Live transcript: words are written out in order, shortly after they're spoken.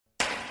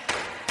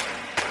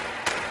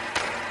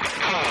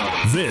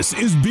This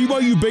is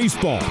BYU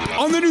Baseball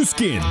on the new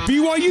skin,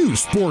 BYU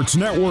Sports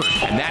Network.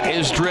 And that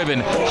is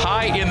driven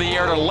high in the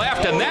air to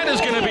left, and that is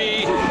going to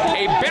be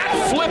a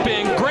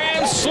bat-flipping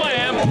grand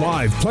slam.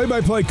 Live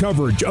play-by-play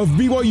coverage of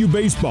BYU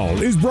Baseball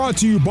is brought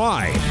to you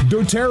by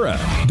doTERRA.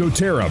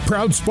 doTERRA,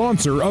 proud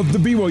sponsor of the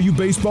BYU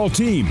baseball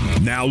team.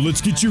 Now let's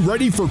get you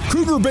ready for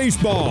Cougar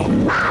Baseball.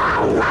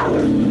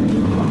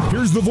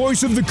 Here's the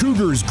voice of the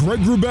Cougars, Greg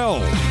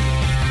Wrubell.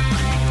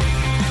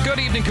 Good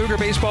evening, Cougar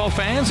baseball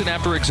fans, and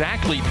after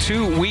exactly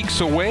 2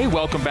 weeks away,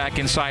 welcome back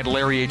inside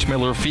Larry H.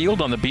 Miller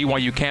Field on the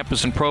BYU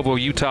campus in Provo,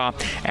 Utah,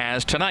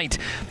 as tonight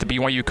the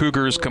BYU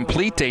Cougars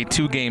complete a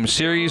 2-game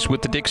series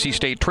with the Dixie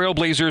State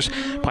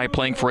Trailblazers by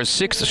playing for a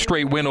 6th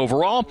straight win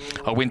overall.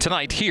 A win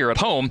tonight here at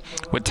home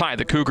would tie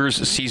the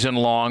Cougars'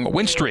 season-long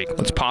win streak.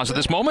 Let's pause at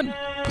this moment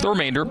for the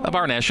remainder of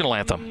our national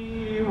anthem.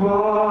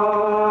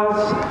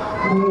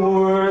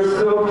 We're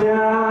so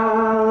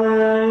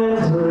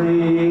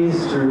gallantly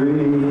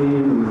streamed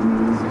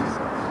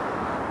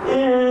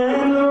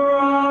in the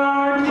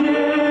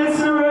rocket's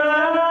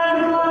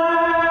red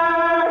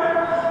glare,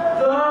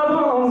 the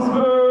bombs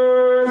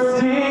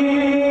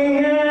bursting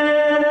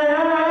in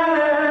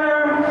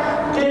air,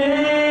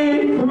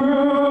 gave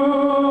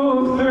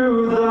proof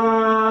through the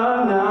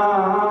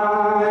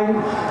night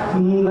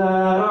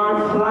that our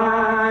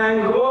flag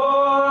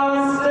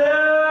was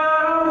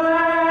still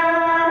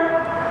there.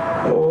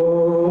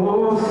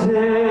 Oh,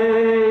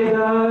 say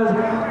does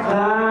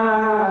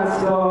that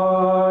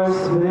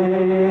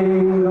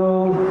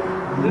star-spangled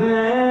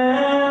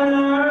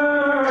banner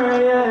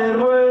yet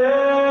wave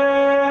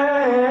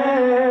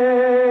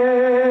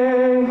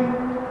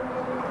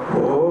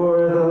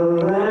o'er the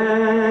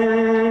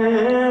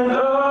land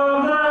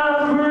of the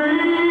free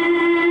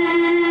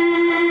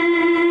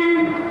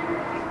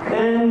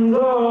and the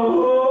home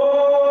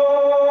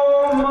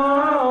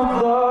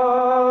of the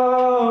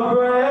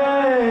brave?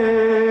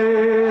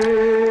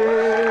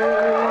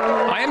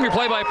 I am your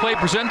play-by-play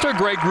presenter,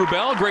 Greg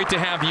Wrubell. Great to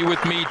have you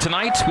with me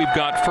tonight. We've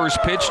got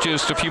first pitch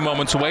just a few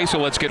moments away, so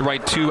let's get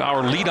right to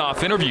our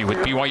leadoff interview with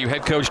BYU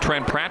head coach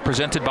Trent Pratt,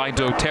 presented by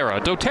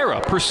doTERRA.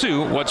 doTERRA,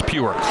 pursue what's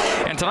pure.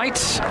 And tonight,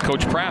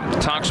 Coach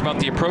Pratt talks about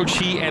the approach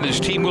he and his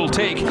team will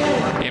take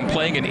in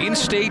playing an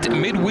in-state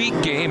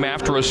midweek game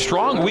after a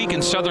strong week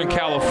in Southern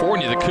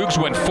California. The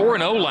Cougs went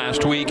 4-0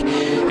 last week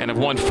and have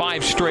won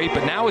 5 straight,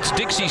 but now it's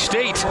Dixie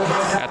State,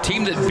 a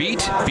team that beat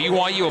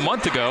BYU a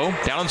month ago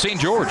down in St.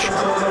 George.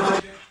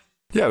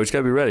 Yeah, we just got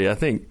to be ready. I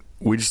think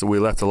we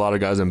left a lot of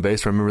guys on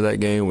base. Remember that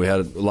game? We had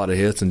a lot of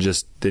hits and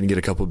just didn't get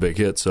a couple of big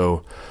hits.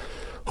 So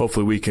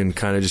hopefully we can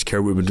kind of just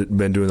carry what we've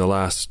been doing the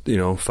last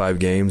 5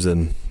 games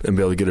and be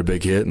able to get a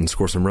big hit and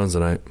score some runs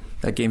tonight.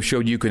 That game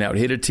showed you can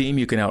out-hit a team,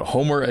 you can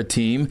out-homer a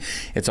team.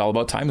 It's all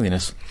about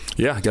timeliness.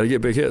 Yeah, got to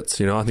get big hits.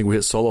 I think we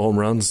hit solo home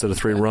runs instead of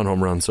 3-run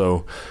home runs.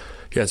 So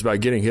yeah, it's about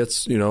getting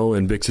hits,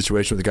 in big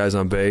situations with the guys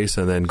on base,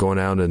 and then going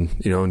out and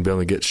being able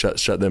to get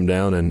shut them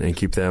down and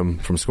keep them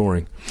from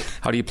scoring.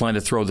 How do you plan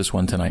to throw this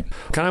one tonight?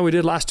 Kind of we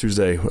did last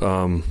Tuesday.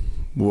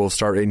 We'll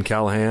start Aiden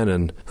Callahan,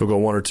 and he'll go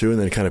 1 or 2, and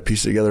then kind of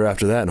piece it together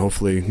after that. And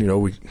hopefully,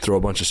 we throw a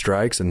bunch of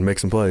strikes and make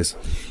some plays.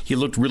 He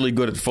looked really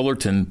good at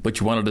Fullerton, but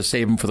you wanted to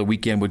save him for the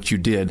weekend, which you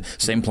did.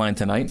 Same plan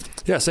tonight?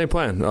 Yeah, same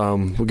plan.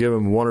 We'll give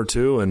him 1 or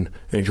 2 and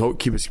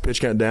keep his pitch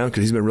count down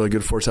because he's been really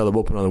good for us out of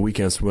the bullpen on the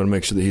weekends. So we want to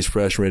make sure that he's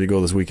fresh and ready to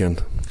go this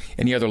weekend.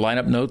 Any other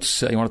lineup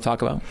notes you want to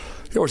talk about?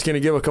 Yeah, we're just going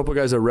to give a couple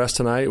guys a rest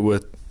tonight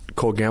with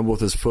Cole Gamble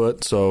with his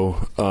foot.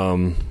 So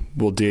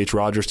we'll DH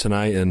Rogers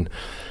tonight and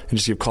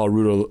just give Carl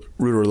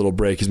Reuter a little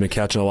break. He's been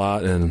catching a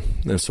lot, and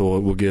so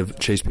we'll give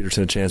Chase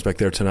Peterson a chance back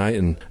there tonight.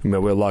 And we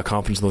have a lot of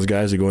confidence in those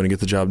guys to go in and get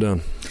the job done.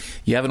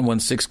 You haven't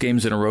won 6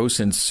 games in a row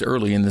since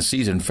early in the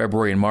season,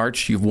 February and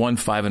March. You've won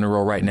 5 in a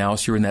row right now,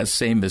 so you're in that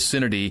same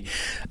vicinity.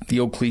 The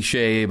old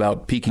cliche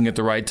about peaking at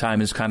the right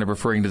time is kind of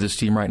referring to this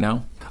team right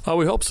now?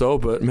 We hope so,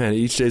 but, man,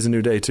 each day's a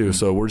new day, too.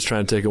 So we're just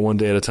trying to take it one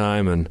day at a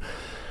time, and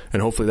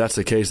hopefully that's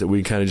the case, that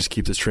we kind of just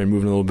keep this trend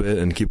moving a little bit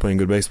and keep playing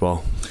good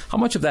baseball. How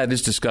much of that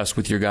is discussed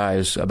with your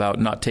guys about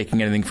not taking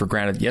anything for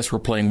granted? Yes, we're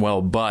playing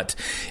well, but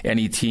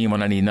any team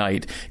on any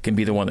night can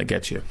be the one that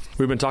gets you.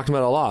 We've been talking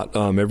about it a lot.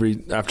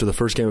 After the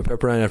first game at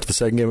Pepperdine, after the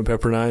second game at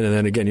Pepperdine, and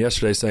then again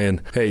yesterday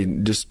saying, hey,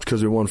 just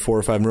because we won 4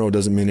 or 5 in a row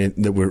doesn't mean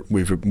that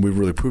we've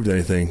really proved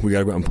anything. We got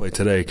to go out and play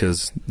today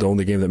because the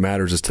only game that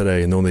matters is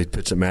today, and the only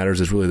pitch that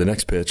matters is really the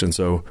next pitch. And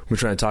so we're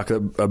trying to talk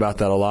about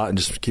that a lot and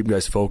just keep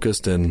guys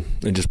focused and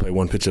just play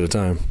one pitch at a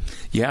time.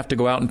 You have to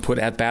go out and put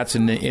at-bats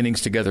and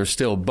innings together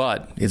still,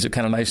 but is it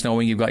kind of nice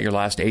knowing you've got your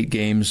last 8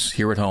 games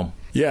here at home?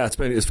 Yeah,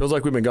 it feels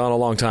like we've been gone a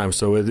long time,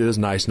 so it is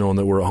nice knowing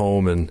that we're at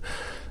home and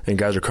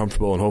guys are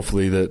comfortable, and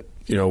hopefully that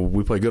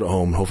we play good at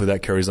home. Hopefully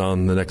that carries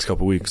on the next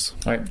couple of weeks.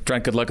 All right,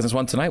 Trent, good luck in this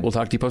one tonight. We'll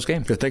talk to you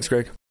post-game. Yeah, thanks,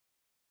 Greg.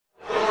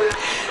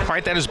 All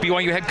right, that is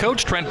BYU head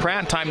coach Trent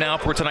Pratt. Time now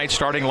for tonight's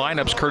starting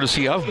lineups,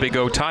 courtesy of Big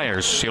O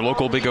Tires. Your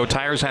local Big O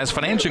Tires has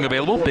financing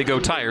available. Big O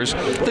Tires,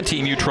 the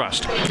team you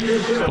trust.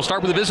 We'll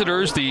start with the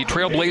visitors, the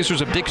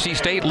Trailblazers of Dixie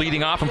State,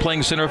 leading off and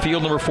playing center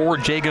field, number 4,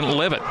 Jagan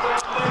Levitt.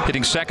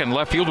 Hitting second,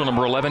 left fielder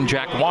number 11,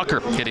 Jack Walker.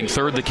 Hitting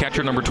third, the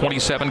catcher number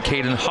 27,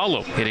 Caden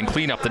Hollow. Hitting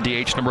cleanup, the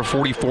DH number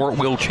 44,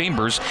 Will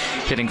Chambers.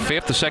 Hitting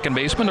fifth, the second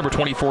baseman number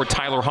 24,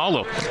 Tyler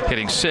Hollow.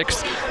 Hitting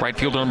sixth, right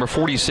fielder number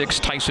 46,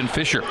 Tyson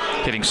Fisher.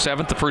 Hitting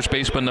seventh, the first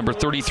baseman number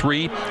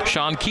 33,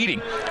 Sean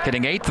Keating.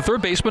 Hitting eighth, the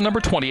third baseman number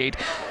 28,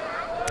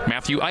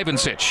 Matthew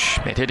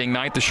Ivancic. And hitting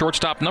ninth, the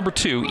shortstop number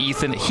 2,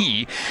 Ethan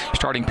He.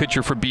 Starting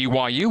pitcher for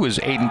BYU is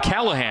Aiden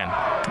Callahan.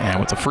 And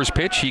with the first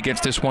pitch, he gets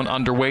this one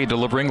underway,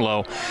 delivering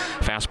low.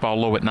 Fastball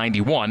low at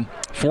 91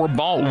 for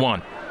ball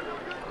one.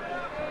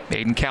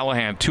 Aiden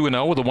Callahan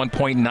 2-0 with a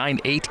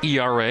 1.98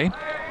 ERA,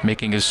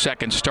 making his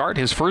second start.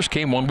 His first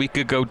came 1 week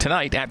ago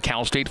tonight at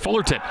Cal State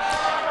Fullerton.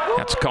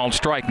 That's a called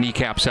strike,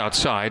 kneecaps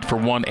outside for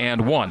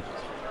 1-1.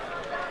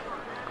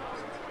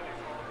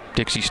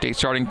 Dixie State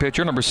starting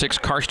pitcher number 6,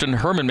 Karsten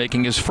Herman,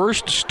 making his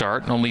first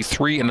start. Only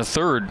 3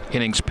 1/3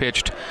 innings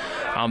pitched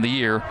on the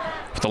year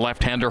for the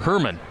left-hander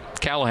Herman.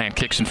 Callahan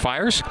kicks and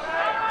fires.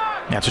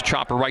 That's a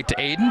chopper right to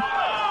Aiden.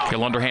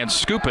 He'll underhand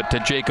scoop it to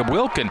Jacob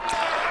Wilkin.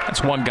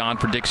 That's one gone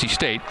for Dixie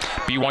State.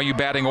 BYU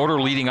batting order,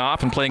 leading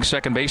off and playing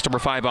second base, number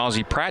 5,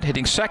 Ozzie Pratt.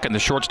 Hitting second, the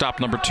shortstop,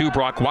 number 2,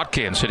 Brock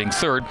Watkins. Hitting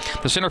third,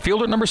 the center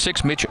fielder, number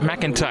 6, Mitch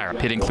McIntyre.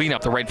 Hitting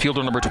cleanup, the right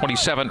fielder, number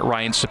 27,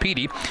 Ryan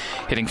Sapedi.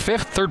 Hitting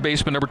fifth, third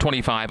baseman, number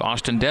 25,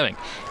 Austin Deming.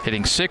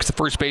 Hitting sixth, the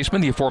first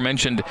baseman, the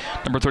aforementioned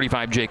number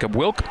 35, Jacob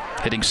Wilk.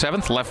 Hitting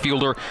seventh, left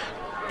fielder,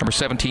 number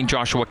 17,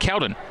 Joshua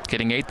Cowden.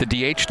 Hitting eighth, the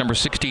DH, number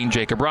 16,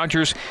 Jacob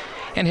Rogers.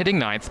 And hitting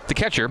ninth, the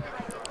catcher,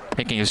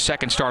 making his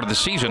second start of the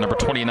season, number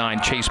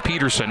 29, Chase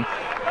Peterson,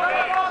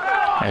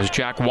 as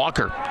Jack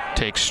Walker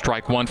takes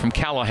strike one from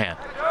Callahan.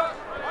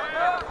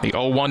 The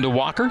 0-1 to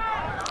Walker,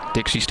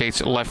 Dixie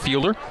State's left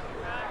fielder.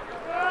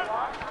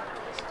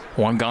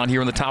 One gone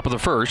here in the top of the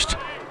first.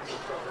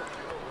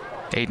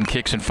 Aiden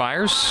kicks and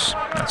fires.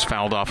 That's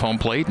fouled off home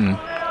plate, and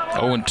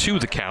 0-2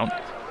 the count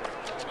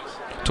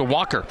to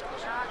Walker.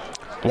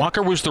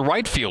 Walker was the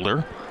right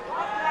fielder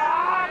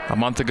a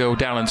month ago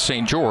down in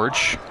St.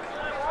 George,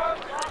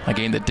 a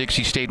game that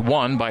Dixie State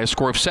won by a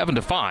score of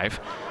 7-5.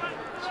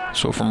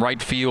 So from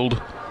right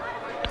field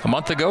a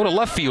month ago to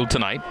left field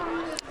tonight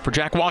for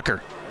Jack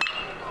Walker.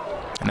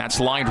 And that's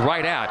lined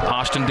right at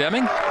Austin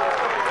Deming,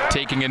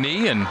 taking a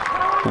knee and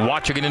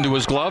watching it into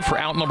his glove for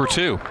out number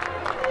 2.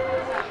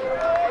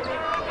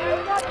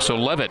 So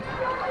Levitt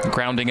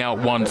grounding out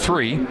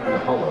 1-3,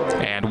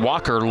 and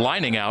Walker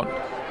lining out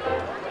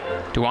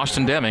to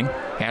Austin Deming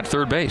at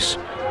third base.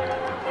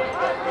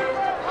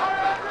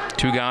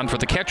 2 gone for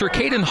the catcher,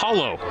 Caden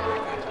Hollow.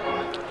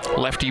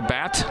 Lefty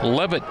bat.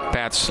 Levitt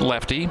bats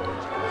lefty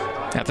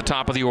at the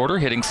top of the order.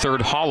 Hitting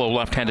third, Hollow,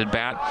 left-handed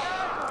bat.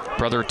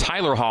 Brother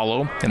Tyler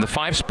Hollow in the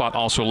 5 spot,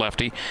 also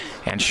lefty.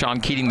 And Sean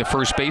Keating, the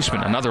first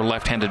baseman, another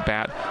left-handed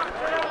bat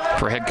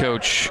for head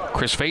coach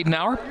Chris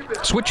Fadenauer.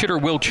 Switch hitter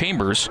Will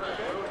Chambers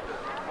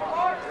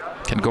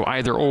can go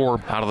either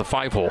or out of the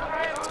 5-hole.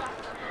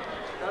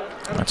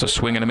 That's a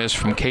swing and a miss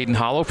from Caden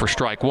Hollow for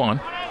strike 1.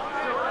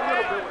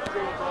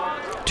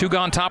 2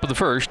 gone top of the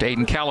first.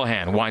 Aiden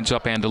Callahan winds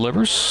up and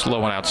delivers.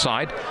 Slow and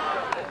outside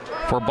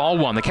for ball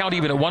 1. The count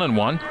even at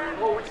 1-1.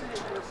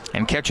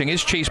 And catching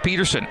is Chase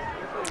Peterson.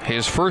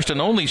 His first and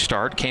only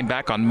start came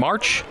back on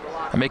February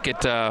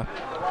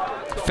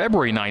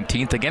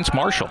 19th against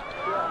Marshall.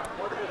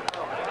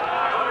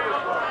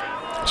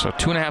 So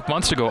 2.5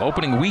 months ago,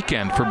 opening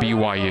weekend for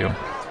BYU.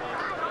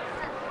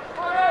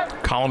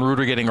 Colin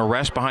Reuter getting a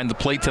rest behind the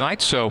plate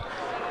tonight, so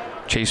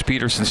Chase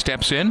Peterson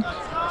steps in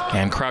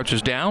and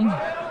crouches down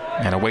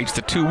and awaits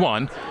the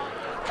 2-1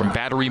 from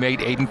battery mate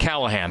Aiden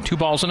Callahan. 2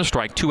 balls and a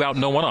strike, 2 out,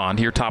 no one on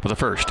here top of the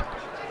first.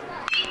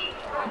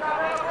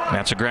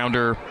 That's a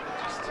grounder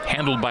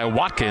handled by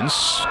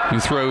Watkins, who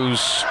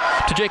throws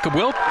to Jacob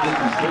Wilk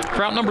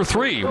for out number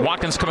 3.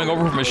 Watkins coming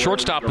over from his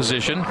shortstop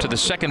position to the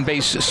second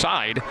base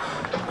side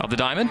of the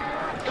diamond.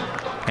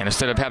 And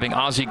instead of having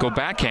Ozzie go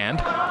backhand,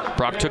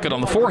 Brock took it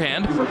on the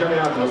forehand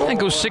and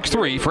goes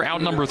 6-3 for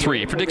out number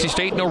 3. For Dixie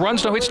State, no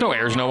runs, no hits, no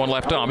errors, no one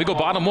left on. We go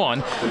bottom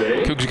 1.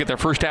 Cougs get their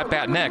first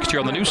at-bat next here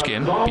on the new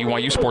skin,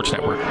 BYU Sports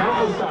Network.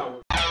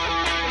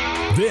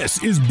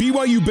 This is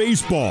BYU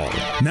Baseball.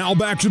 Now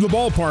back to the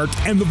ballpark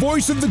and the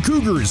voice of the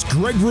Cougars,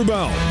 Greg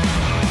Wrubell.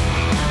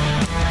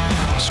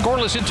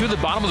 Scoreless into the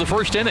bottom of the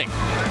first inning.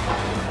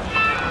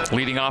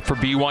 Leading off for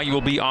BYU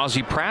will be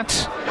Ozzie Pratt,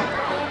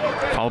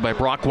 followed by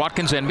Brock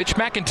Watkins and Mitch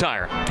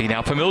McIntyre, the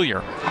now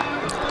familiar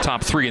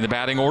top 3 in the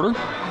batting order.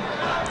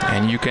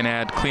 And you can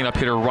add cleanup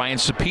hitter Ryan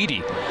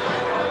Sapedi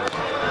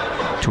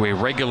to a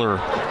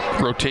regular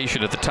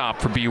rotation at the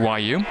top for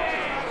BYU.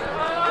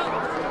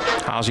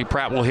 Ozzie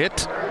Pratt will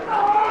hit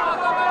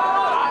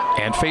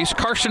and face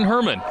Karsten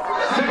Herman.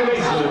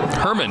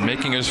 Herman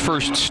making his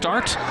first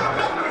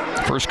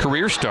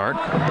career start.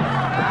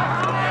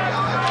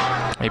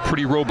 A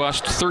pretty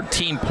robust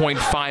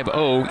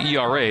 13.50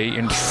 ERA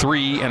in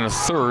 3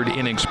 1/3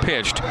 innings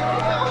pitched.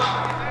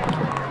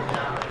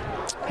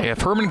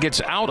 If Herman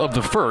gets out of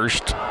the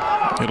first,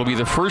 it'll be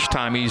the first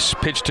time he's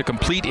pitched a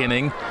complete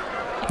inning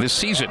this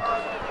season.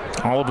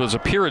 All of his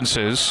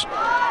appearances,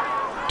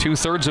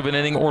 2/3 of an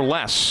inning or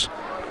less.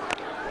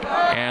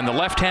 And the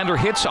left-hander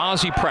hits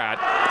Ozzie Pratt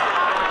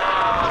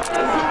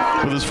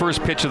with his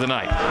first pitch of the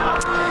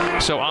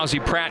night. So Ozzie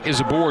Pratt is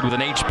aboard with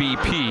an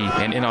HBP,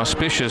 an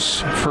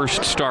inauspicious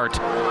first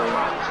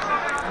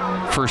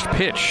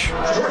pitch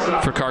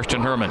for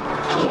Karsten Herman.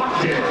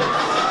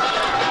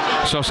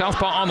 So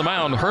southpaw on the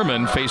mound,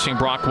 Herman facing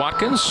Brock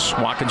Watkins.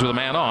 Watkins with a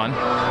man on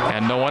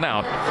and no one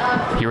out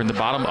here in the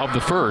bottom of the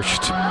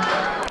first.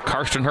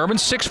 Karsten Herman,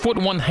 6 foot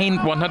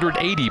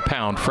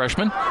 180-pound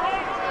freshman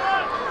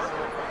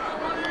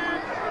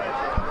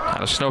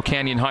out of Snow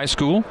Canyon High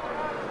School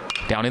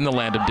down in the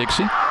land of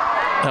Dixie.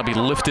 He'll be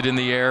lifted in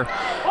the air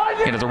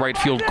into the right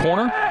field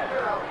corner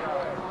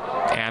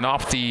and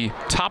off the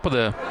top of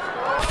the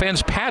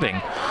fence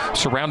padding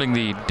surrounding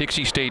the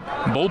Dixie State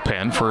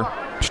bullpen for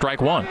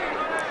strike one.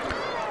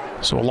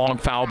 So a long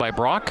foul by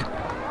Brock.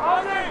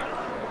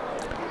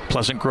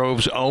 Pleasant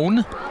Grove's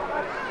own.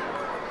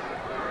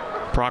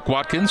 Brock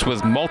Watkins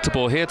with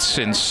multiple hits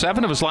in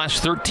 7 of his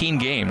last 13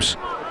 games.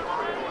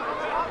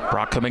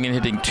 Brock coming in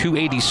hitting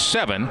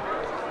 .287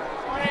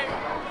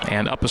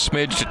 and up a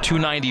smidge to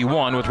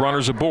 .291 with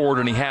runners aboard,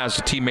 and he has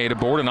a teammate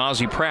aboard, and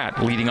Ozzie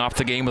Pratt leading off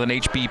the game with an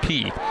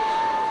HBP.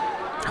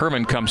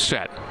 Herman comes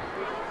set.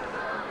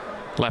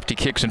 Lefty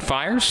kicks and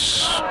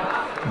fires.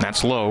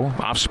 That's low,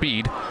 off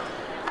speed.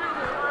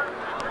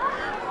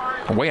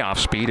 Way off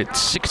speed at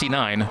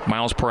 69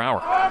 miles per hour.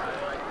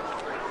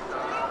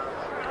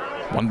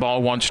 1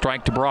 ball, 1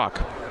 strike to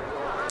Brock.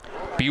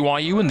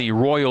 BYU in the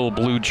royal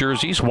blue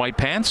jerseys, white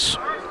pants,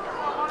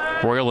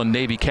 royal and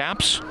navy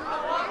caps.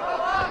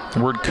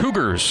 The word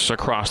Cougars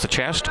across the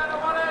chest.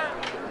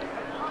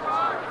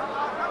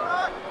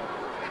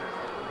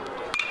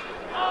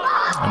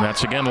 And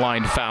that's again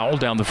lined foul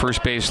down the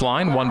first base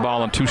line. 1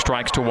 ball and 2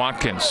 strikes to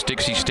Watkins.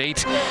 Dixie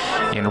State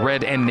in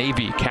red and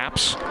navy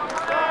caps.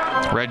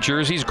 Red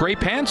jerseys, gray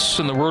pants,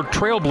 and the word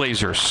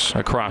Trailblazers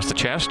across the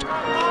chest.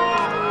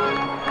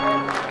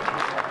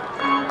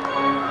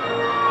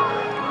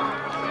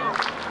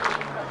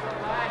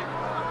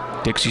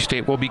 Dixie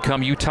State will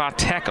become Utah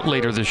Tech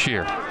later this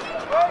year.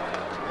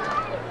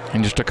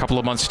 In just a couple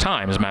of months'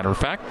 time, as a matter of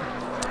fact.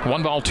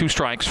 1 ball, 2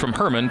 strikes from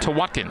Herman to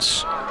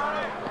Watkins.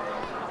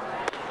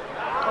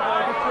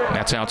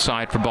 That's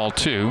outside for ball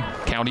 2.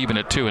 Count even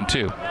at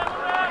 2-2.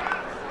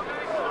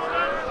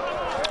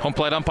 Home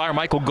plate umpire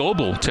Michael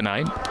Goebel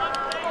tonight.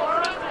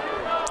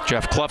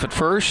 Jeff Clough at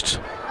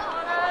first.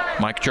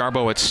 Mike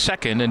Jarbo at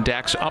second, and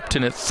Dax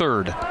Upton at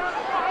third.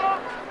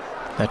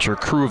 That's your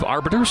crew of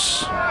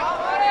arbiters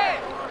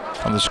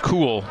on this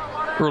cool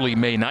early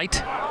May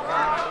night.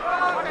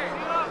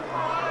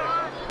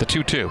 The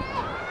 2-2.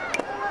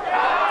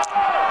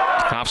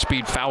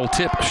 Off-speed foul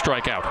tip,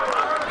 strikeout.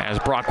 As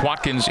Brock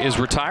Watkins is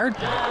retired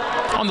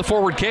on the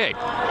forward K.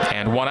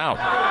 And 1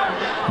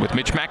 out with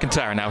Mitch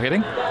McIntyre now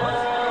hitting.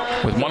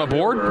 With 1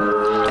 aboard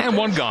and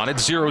 1 gone.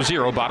 It's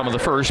 0-0, bottom of the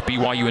first,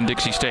 BYU and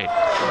Dixie State.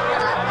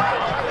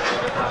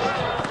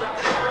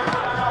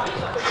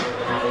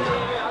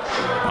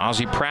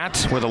 Ozzie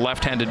Pratt with a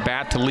left-handed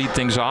bat to lead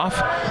things off.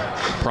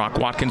 Brock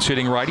Watkins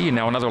hitting righty, and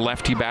now another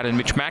lefty bat in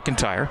Mitch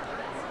McIntyre.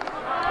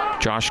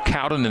 Josh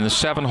Cowden in the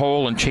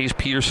 7-hole and Chase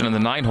Peterson in the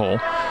 9-hole.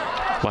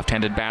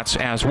 Left-handed bats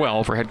as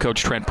well for head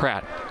coach Trent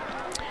Pratt.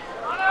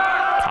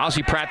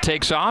 Ozzie Pratt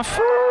takes off.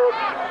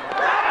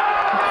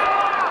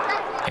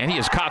 And he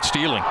is caught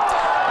stealing.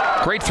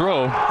 Great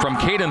throw from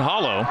Caden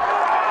Hollow.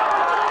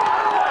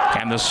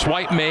 And the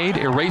swipe made,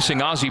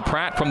 erasing Ozzie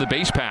Pratt from the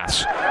base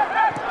paths.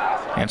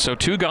 And so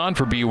 2 gone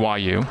for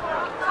BYU.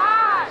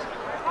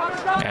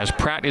 As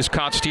Pratt is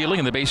caught stealing,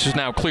 and the base is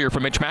now clear for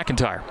Mitch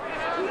McIntyre.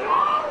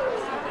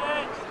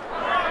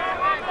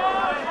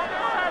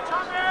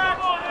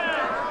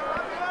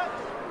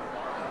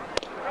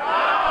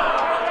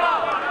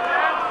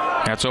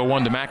 That's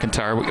 0-1 to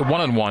McIntyre.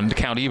 1-1 to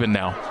count even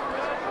now.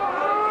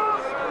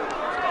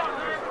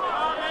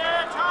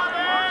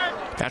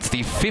 That's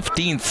the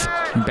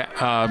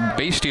 15th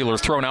base stealer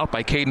thrown out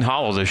by Caden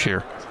Hollow this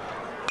year.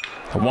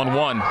 A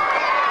 1-1.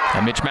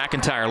 And Mitch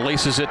McIntyre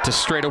laces it to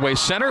straightaway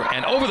center,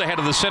 and over the head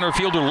of the center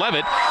fielder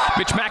Levitt.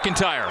 Mitch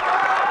McIntyre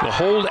will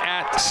hold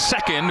at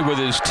second with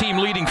his team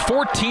leading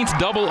 14th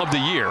double of the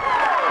year.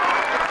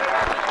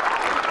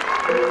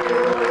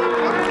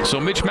 So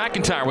Mitch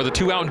McIntyre with a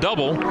 2-out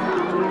double,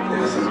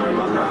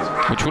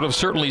 which would have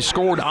certainly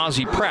scored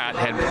Ozzie Pratt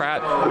had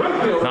Pratt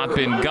not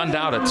been gunned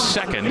out at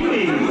second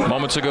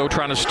moments ago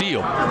trying to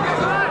steal.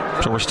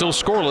 So we're still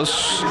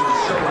scoreless.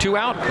 2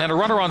 out and a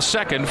runner on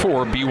second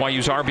for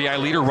BYU's RBI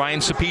leader Ryan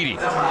Sapedi.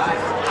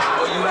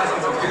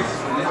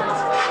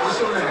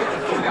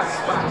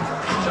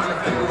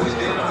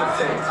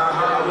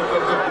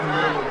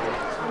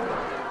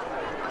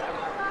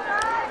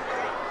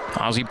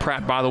 Ozzie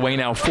Pratt, by the way,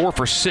 now 4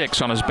 for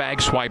 6 on his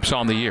bag swipes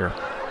on the year.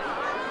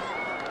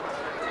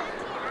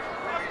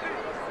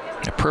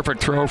 A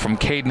perfect throw from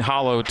Caden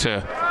Hollow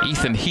to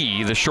Ethan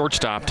He, the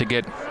shortstop, to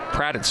get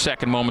Pratt at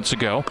second moments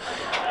ago.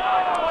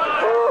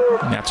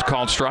 And that's a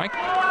called strike.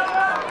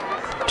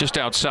 Just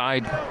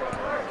outside,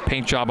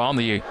 paint job on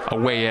the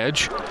away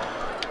edge.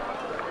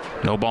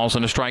 No balls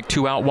and a strike,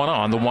 2 out, 1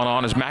 on. The 1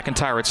 on is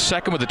McIntyre at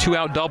second with a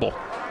 2-out double.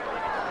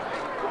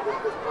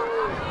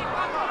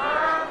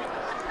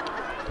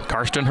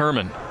 Karsten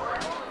Herman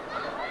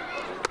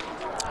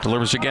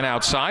delivers again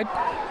outside.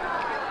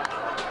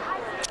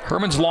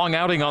 Herman's long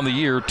outing on the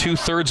year,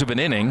 2/3 of an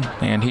inning,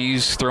 and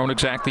he's thrown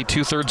exactly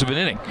 2/3 of an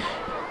inning.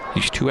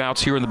 These 2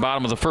 outs here in the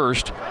bottom of the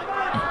first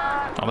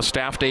on a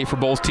staff day for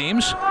both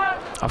teams.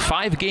 A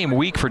 5-game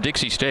week for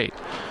Dixie State.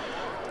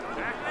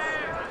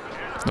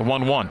 The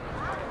 1-1.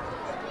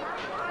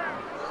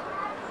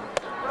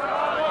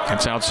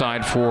 It's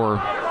outside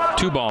for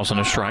 2 balls and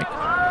a strike.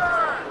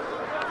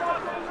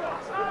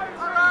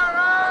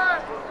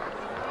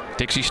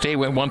 Dixie State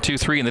went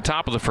 1-2-3 in the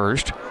top of the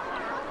first.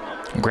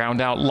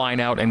 Ground out, line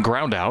out, and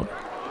ground out.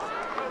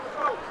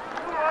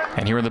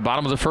 And here in the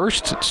bottom of the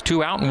first, it's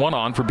 2 out and 1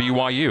 on for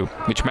BYU.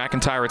 Mitch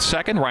McIntyre at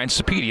second, Ryan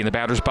Sapedi in the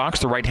batter's box,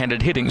 the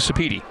right-handed hitting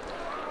Sapedi.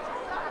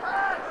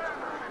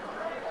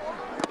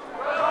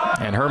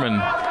 And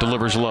Herman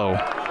delivers low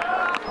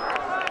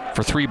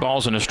for 3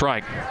 balls and a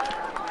strike.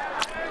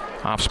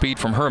 Off speed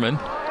from Herman.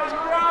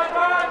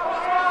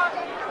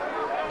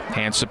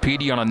 And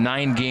Sapedi on a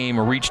 9-game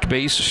reached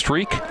base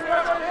streak.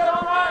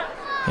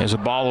 Is a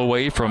ball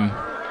away from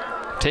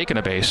taking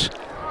a base.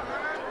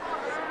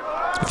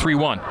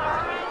 3-1.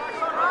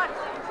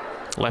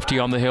 Lefty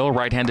on the hill,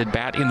 right-handed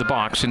bat in the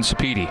box in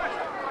Sapedi.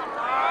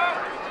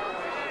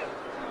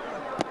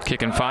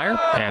 Kick and fire,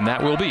 and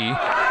that will be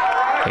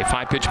a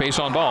 5-pitch base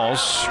on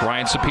balls.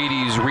 Ryan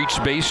Sapedi's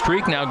reached base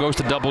streak now goes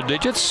to double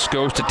digits,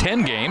 goes to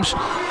 10 games.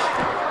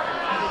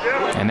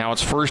 And now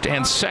it's first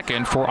and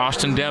second for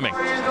Austin Deming.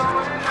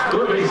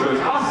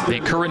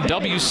 The current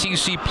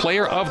WCC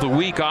Player of the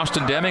Week,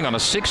 Austin Deming, on a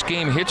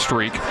 6-game hit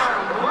streak.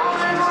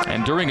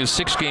 And during his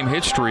 6-game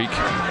hit streak,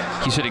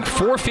 he's hitting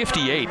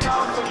 .458.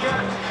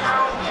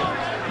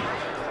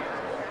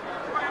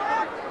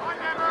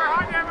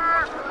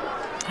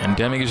 And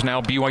Deming is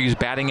now BYU's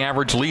batting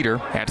average leader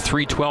at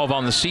 .312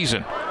 on the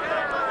season.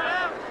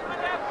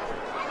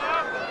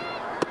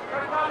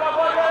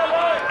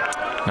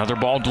 Another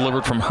ball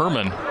delivered from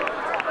Herman.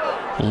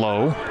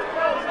 Low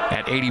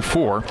at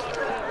 84.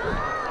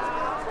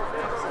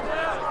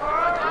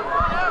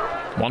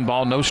 1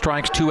 ball, no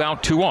strikes, 2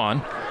 out, 2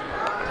 on.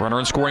 Runner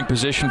in scoring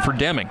position for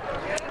Deming.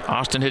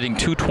 Austin hitting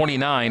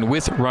 .229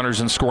 with runners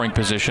in scoring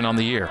position on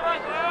the year.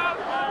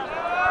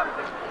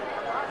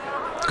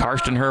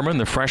 Karsten Herman,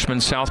 the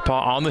freshman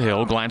southpaw on the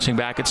hill, glancing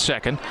back at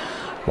second.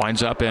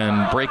 Winds up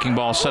and breaking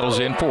ball settles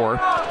in for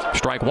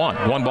strike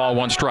 1. 1 ball,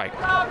 1 strike.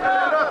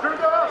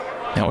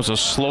 That was a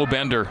slow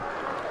bender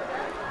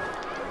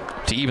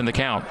to even the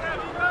count.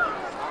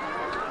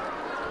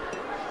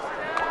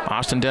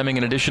 Austin Deming,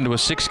 in addition to a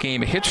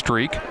 6-game hit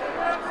streak,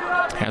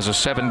 has a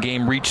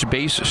 7-game reach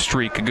base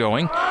streak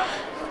going.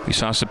 We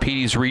saw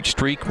Sapedi's reach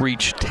streak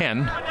reach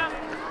 10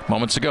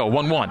 moments ago.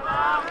 1-1.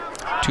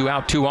 2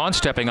 out, 2 on.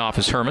 Stepping off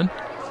is Herman.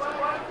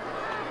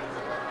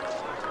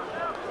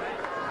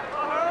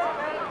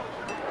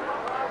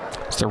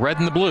 It's the red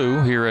and the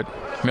blue here at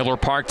Miller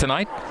Park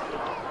tonight.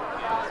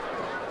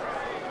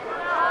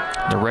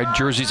 The red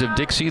jerseys of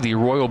Dixie, the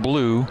royal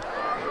blue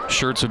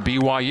shirts of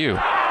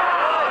BYU.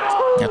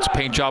 That's a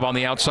paint job on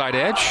the outside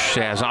edge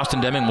as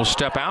Austin Deming will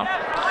step out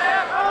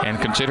and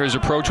consider his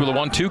approach with a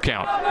 1-2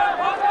 count.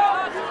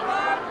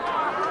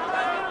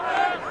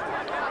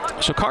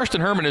 So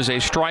Karsten Herman is a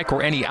strike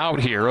or any out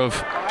here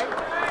of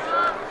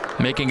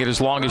making it his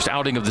longest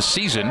outing of the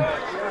season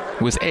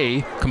with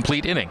a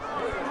complete inning.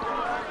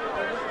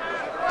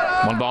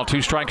 1 ball,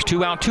 2 strikes,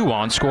 2 out, 2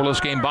 on.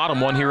 Scoreless game, bottom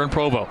 1 here in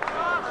Provo.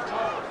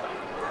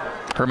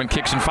 Herman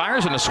kicks and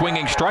fires and a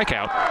swinging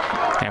strikeout.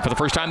 And for the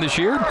first time this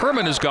year,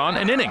 Herman has gone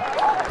an inning.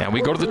 And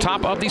we go to the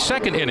top of the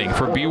 2nd inning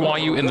for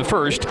BYU in the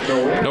first.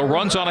 No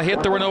runs on a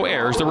hit. There were no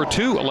errors. There were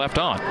 2 left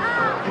on.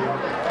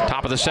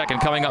 Top of the 2nd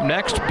coming up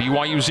next.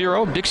 BYU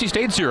 0, Dixie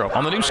State 0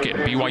 on the new skin,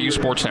 BYU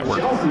Sports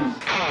Network.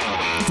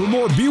 For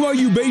more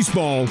BYU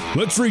baseball,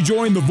 let's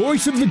rejoin the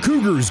voice of the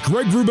Cougars,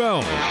 Greg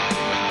Wrubell.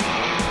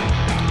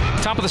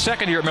 Top of the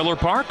 2nd here at Miller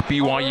Park.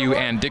 BYU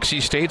and Dixie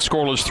State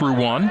scoreless through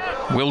 1.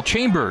 Will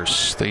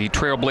Chambers, the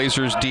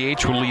Trailblazers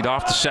DH, will lead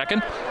off the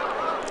 2nd.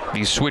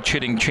 The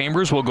switch-hitting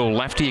Chambers will go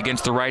lefty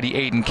against the righty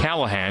Aiden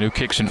Callahan, who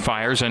kicks and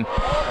fires, and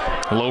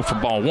low for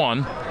ball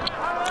 1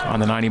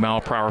 on the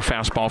 90-mile-per-hour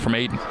fastball from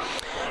Aiden.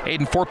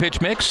 Aiden 4-pitch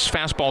mix,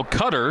 fastball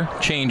cutter,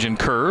 change and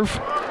curve.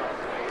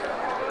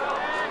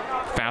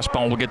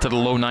 Fastball will get to the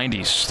low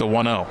 90s, the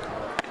 1-0.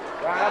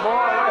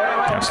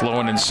 That's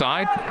low and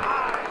inside.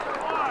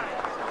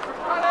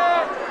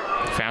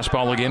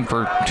 Fastball again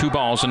for 2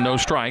 balls and no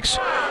strikes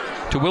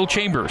to Will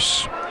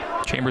Chambers.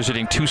 Chambers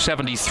hitting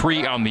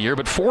 .273 on the year,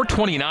 but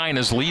 .429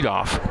 as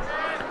leadoff.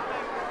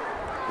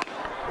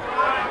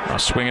 A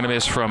swing and a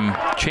miss from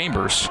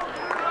Chambers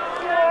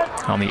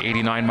on the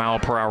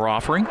 89-mile-per-hour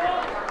offering.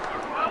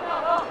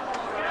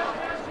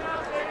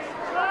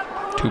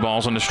 2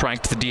 balls and a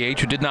strike to the DH,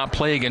 who did not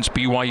play against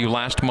BYU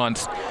last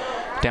month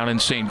down in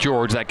St.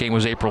 George. That game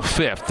was April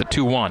 5th, the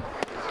 2-1.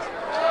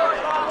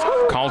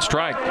 Called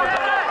strike.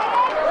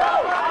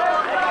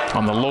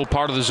 On the low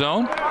part of the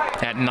zone,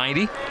 at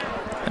 90.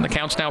 And the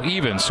count's now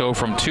even. So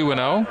from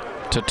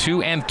 2-0 to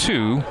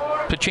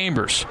 2-2 to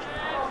Chambers.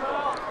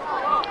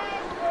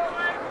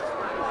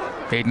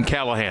 Aiden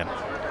Callahan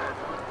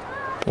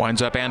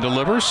winds up and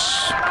delivers.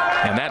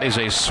 And that is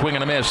a swing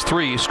and a miss.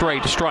 3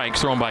 straight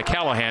strikes thrown by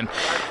Callahan.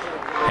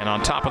 And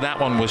on top of that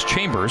one was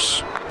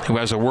Chambers, who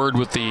has a word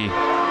with the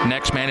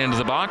next man into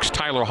the box,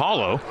 Tyler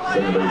Hollow.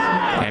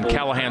 And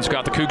Callahan's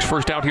got the Cougs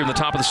first out here in the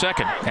top of the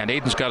second. And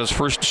Aiden's got his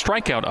first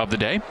strikeout of the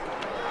day.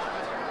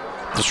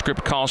 The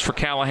script calls for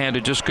Callahan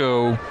to just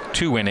go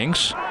 2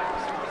 innings.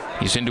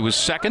 He's into his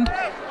second.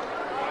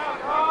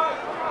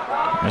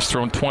 He's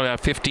thrown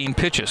 15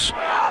 pitches.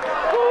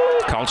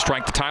 Called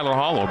strike to Tyler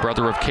Hollow,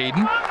 brother of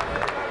Caden.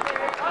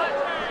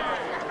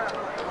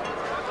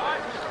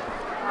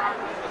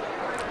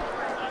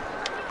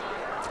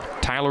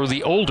 Tyler,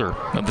 the older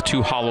of the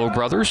 2 Hollow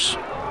brothers.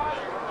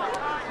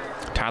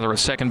 Tyler at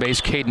second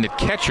base, Caden at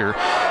catcher.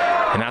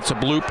 And that's a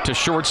bloop to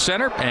short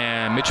center.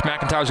 And Mitch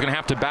McIntyre's going to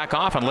have to back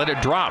off and let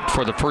it drop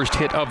for the first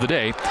hit of the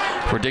day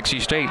for Dixie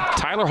State.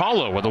 Tyler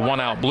Hollow with a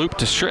 1-out bloop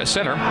to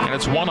center. And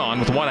it's 1 on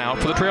with 1 out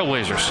for the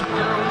Trailblazers.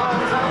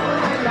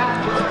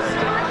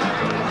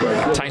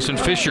 Tyson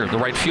Fisher, the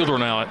right fielder,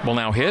 will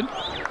now hit.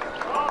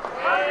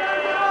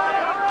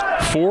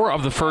 4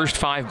 of the first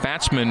 5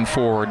 batsmen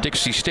for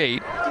Dixie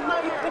State,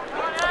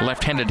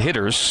 left-handed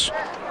hitters.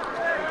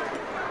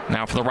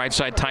 Now for the right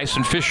side,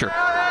 Tyson Fisher.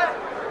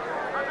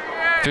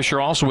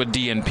 Fisher also with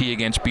DNP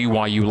against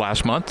BYU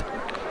last month.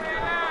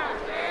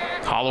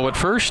 Hollow at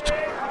first.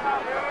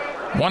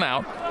 1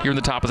 out here in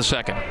the top of the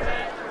second.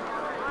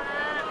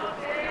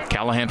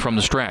 Callahan from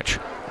the stretch.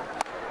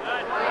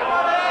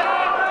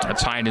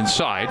 That's high and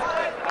inside.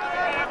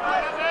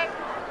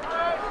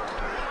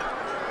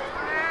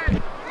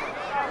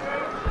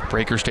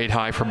 Breaker stayed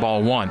high for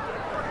ball 1.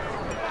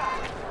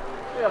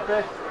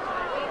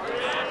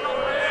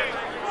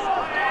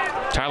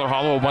 Tyler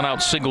Hollow, a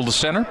 1-out single to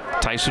center.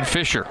 Tyson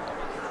Fisher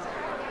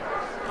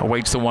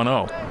awaits the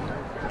 1-0.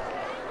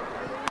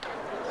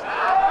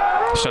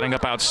 Setting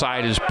up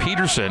outside is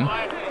Peterson.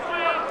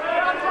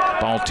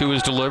 Ball 2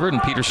 is delivered,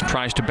 and Peterson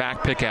tries to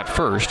back pick at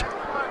first.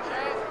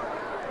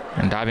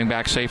 And diving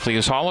back safely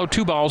is Hollow.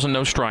 2 balls and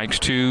no strikes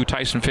to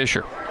Tyson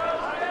Fisher.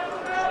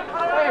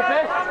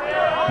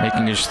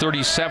 Making his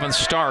 37th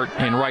start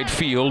in right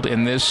field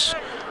in this,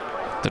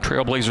 the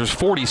Trailblazers'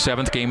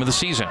 47th game of the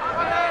season.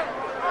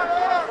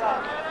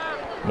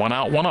 1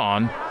 out, 1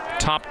 on.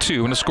 Top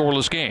 2 in a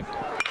scoreless game.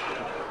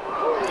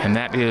 And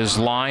that is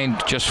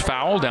lined just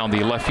foul down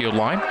the left field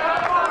line.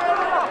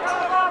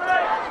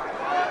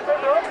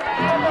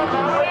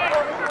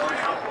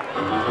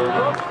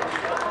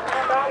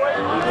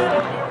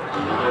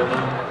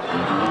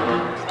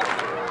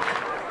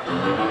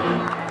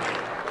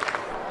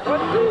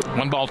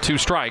 One ball, 2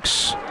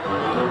 strikes.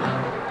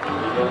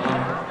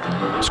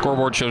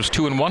 Scoreboard shows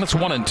 2-1. It's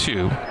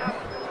 1-2.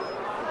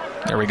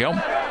 There we go.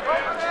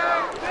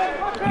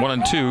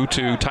 1-2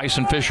 to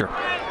Tyson Fisher.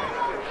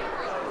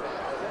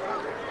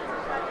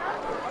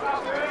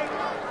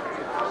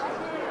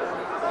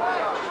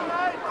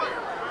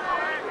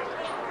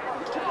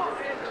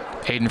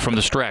 Aiden from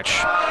the stretch.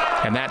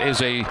 And that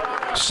is a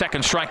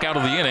second strikeout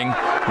of the inning.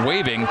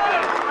 Waving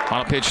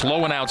on a pitch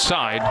low and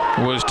outside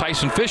was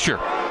Tyson Fisher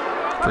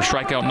for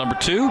strikeout number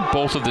 2.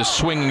 Both of this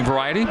swinging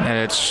variety. And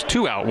it's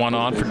 2 out, 1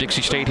 on for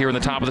Dixie State here in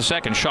the top of the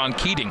second. Sean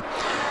Keating,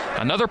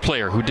 another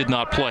player who did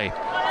not play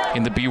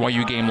in the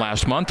BYU game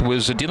last month,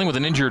 was dealing with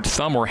an injured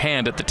thumb or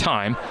hand at the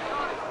time.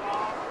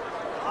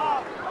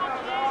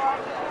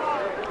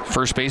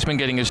 First baseman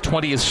getting his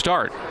 20th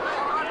start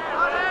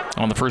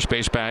on the first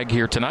base bag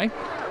here tonight.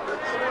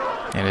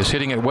 And is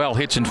hitting it well.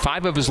 Hits in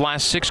 5 of his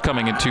last 6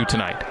 coming in 2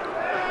 tonight.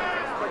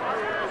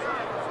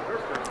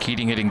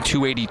 Keating hitting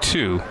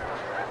 .282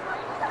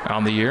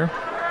 on the year.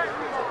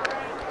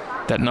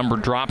 That number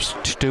drops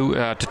to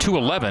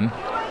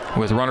 .211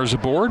 with runners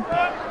aboard.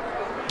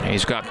 And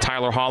he's got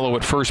Tyler Hollow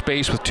at first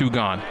base with 2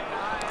 gone.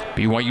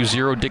 BYU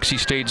 0, Dixie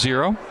State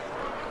 0.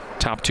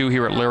 Top 2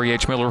 here at Larry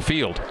H. Miller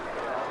Field.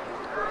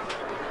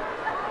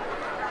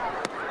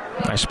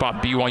 Nice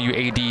spot, BYU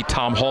AD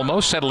Tom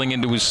Holmoe settling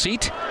into his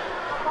seat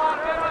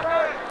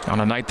on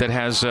a night that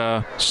has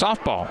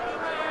softball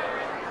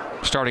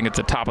starting at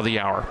the top of the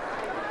hour.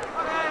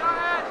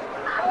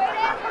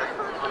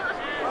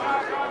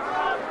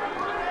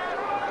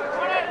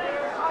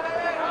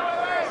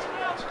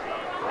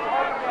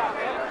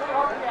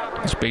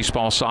 This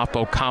baseball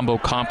softball combo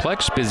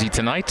complex busy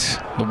tonight.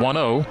 The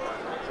 1-0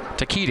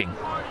 to Keating.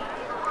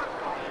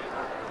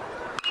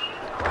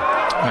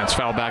 That's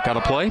fouled back out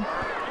of play.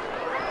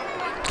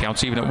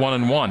 Counts even at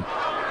 1-1.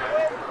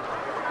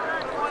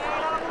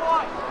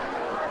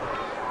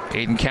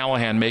 Aiden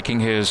Callahan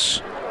making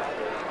his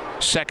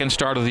second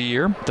start of the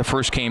year. The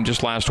first came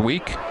just last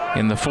week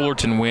in the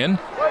Fullerton win.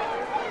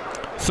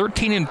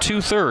 13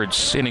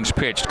 2/3 innings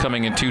pitched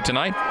coming in 2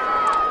 tonight.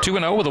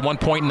 2-0 with a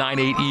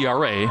 1.98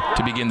 ERA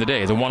to begin the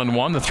day. The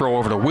 1-1, the throw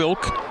over to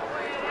Wilk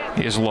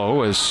is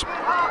low as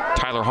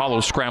Tyler Hollow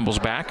scrambles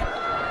back.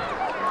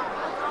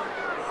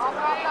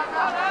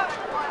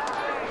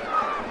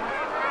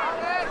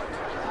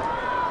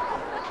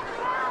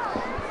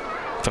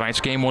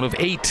 Tonight's game, one of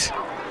 8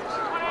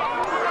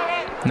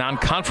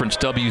 non-conference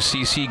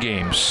WCC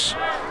games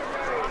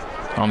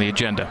on the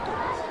agenda.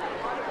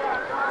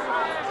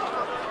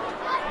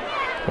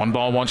 1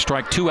 ball, 1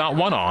 strike, 2 out,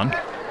 1 on.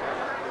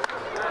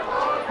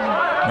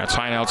 That's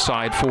high and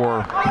outside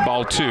for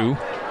ball 2.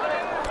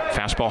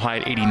 Fastball high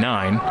at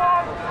 89.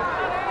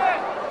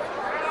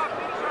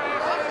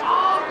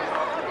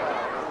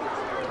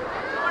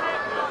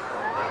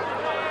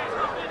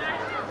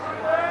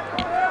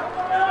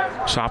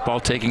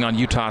 Softball taking on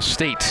Utah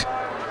State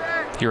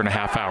here in a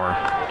half hour.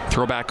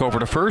 Throw back over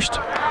to first.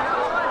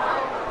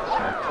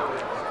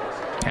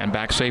 And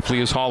back safely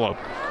is Hollow.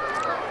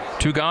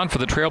 2 gone for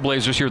the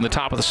Trailblazers here in the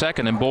top of the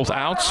second, and both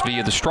outs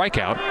via the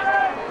strikeout,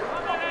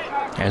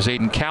 as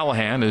Aiden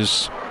Callahan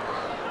is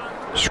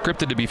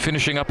scripted to be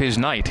finishing up his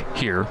night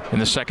here in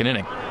the second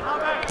inning.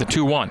 The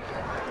 2-1.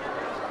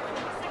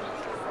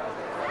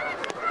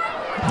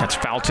 That's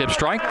foul tip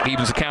strike.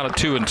 Evens the count at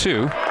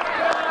 2-2.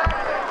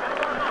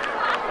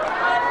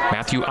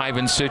 Matthew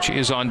Ivancic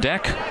is on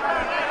deck.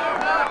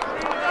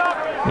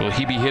 Will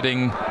he be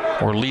hitting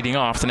or leading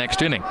off the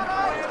next inning?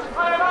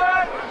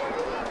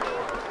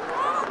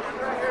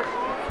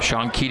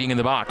 Sean Keating in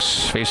the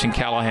box facing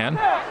Callahan.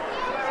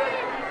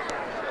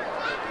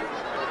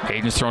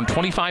 Aiden's thrown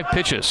 25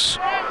 pitches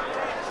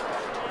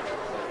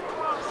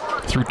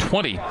through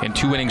 20 in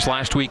 2 innings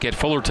last week at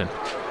Fullerton.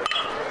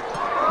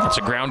 That's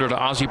a grounder to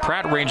Ozzie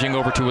Pratt, ranging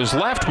over to his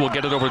left. We'll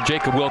get it over to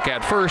Jacob Wilk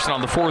at first, and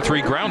on the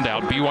 4-3 ground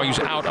out, BYU's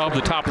out of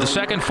the top of the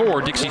second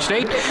for Dixie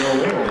State.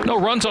 No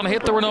runs on a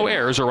hit, there were no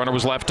errors. A runner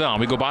was left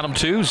on. We go bottom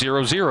 2,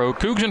 0-0.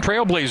 Cougs and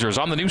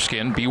Trailblazers on the new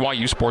skin,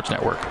 BYU Sports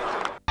Network.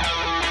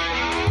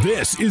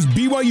 This is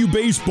BYU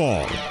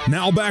Baseball.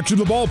 Now back to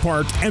the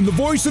ballpark and the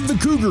voice of the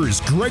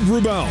Cougars, Greg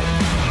Wrubell.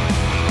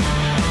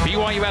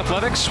 BYU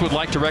Athletics would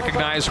like to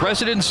recognize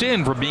Residence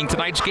Inn for being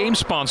tonight's game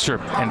sponsor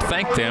and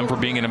thank them for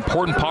being an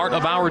important part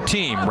of our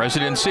team.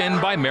 Residence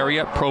Inn by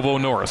Marriott Provo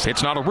North.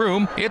 It's not a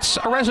room, it's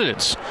a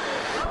residence.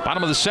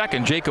 Bottom of the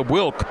second, Jacob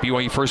Wilk,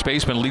 BYU first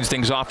baseman, leads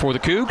things off for the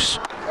Cougs.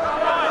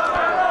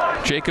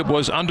 Jacob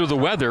was under the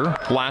weather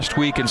last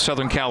week in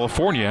Southern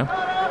California.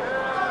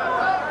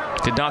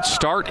 Did not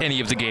start any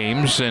of the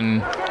games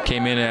and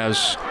came in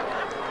as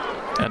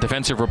a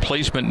defensive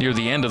replacement near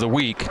the end of the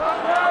week.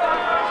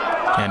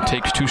 And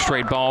takes 2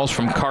 straight balls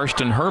from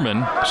Karsten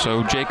Herman.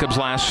 So Jacob's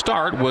last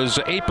start was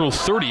April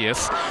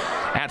 30th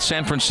at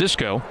San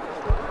Francisco,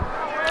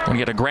 when he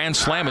had a grand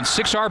slam and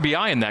 6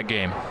 RBI in that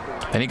game.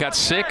 Then he got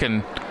sick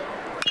and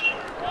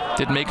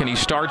didn't make any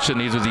starts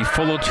in either the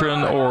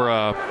Fullerton or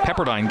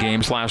Pepperdine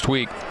games last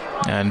week,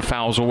 and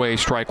fouls away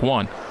strike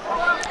 1.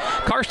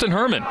 Karsten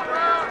Herman,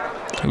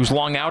 whose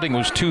long outing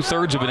was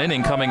 2/3 of an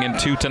inning coming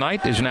into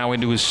tonight, is now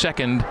into his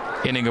second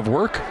inning of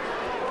work.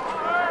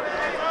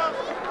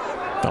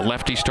 The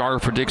lefty starter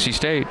for Dixie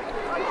State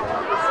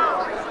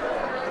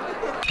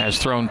has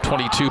thrown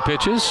 22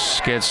 pitches.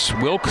 Gets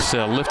Wilkes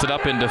lifted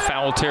up into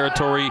foul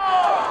territory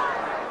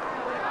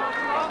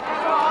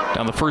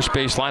down the first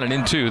base line and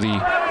into the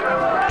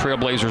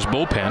Trailblazers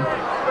bullpen.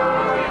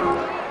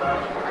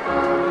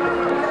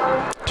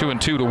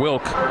 2-2 to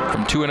Wilk.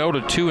 From 2-0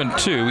 to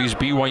 2-2. He's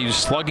BYU's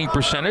slugging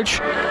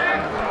percentage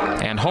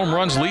and home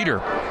runs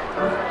leader.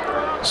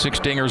 6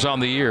 dingers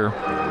on the year.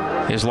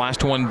 His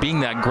last one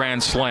being that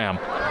grand slam.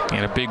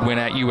 And a big win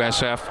at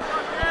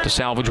USF to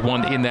salvage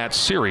one in that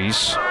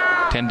series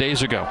 10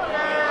 days ago.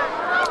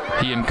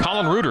 He and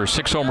Colin Reuter,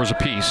 6 homers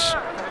apiece.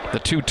 The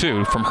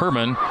 2-2 from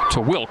Herman to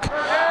Wilk.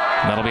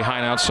 And that'll be high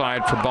and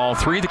outside for ball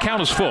 3. The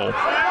count is full.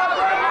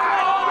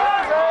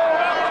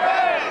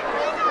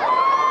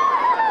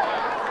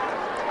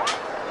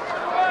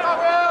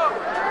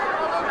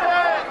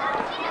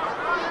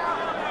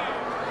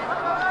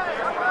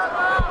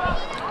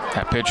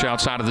 That pitch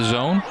outside of the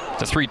zone.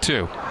 The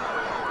 3-2.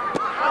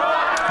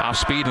 Off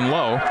speed and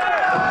low.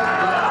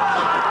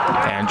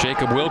 And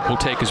Jacob Wilk will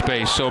take his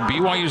base. So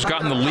BYU's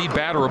gotten the lead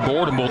batter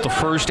aboard in both the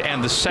first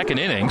and the second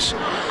innings.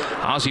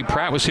 Ozzie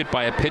Pratt was hit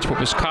by a pitch but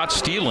was caught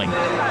stealing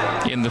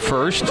in the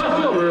first.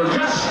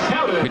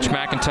 Mitch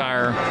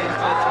McIntyre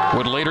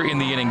would later in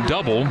the inning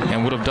double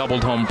and would have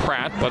doubled home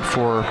Pratt, but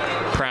for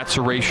Pratt's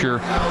erasure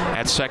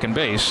at second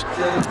base.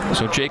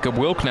 So Jacob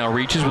Wilk now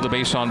reaches with a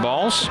base on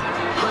balls.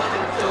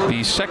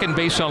 The second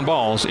base on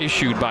balls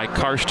issued by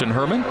Karsten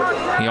Herman.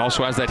 He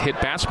also has that hit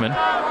batsman.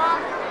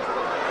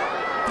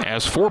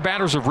 As 4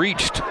 batters have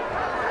reached.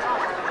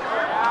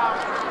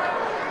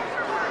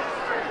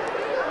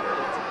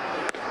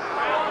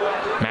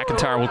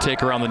 McIntyre will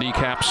take around the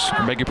kneecaps.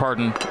 I beg your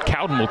pardon.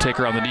 Cowden will take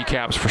around the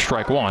kneecaps for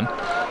strike 1.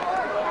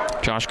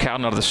 Josh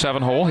Cowden out of the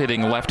 7-hole,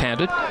 hitting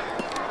left-handed.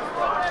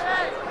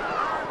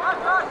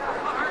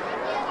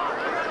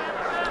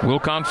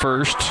 Wilk on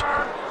first.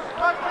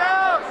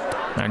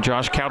 And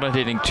Josh Cowden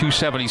hitting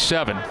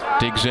 .277.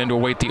 Digs in to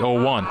await the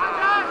 0-1.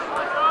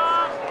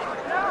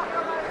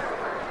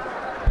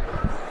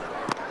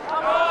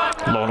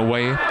 Low and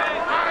away.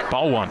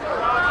 Ball 1.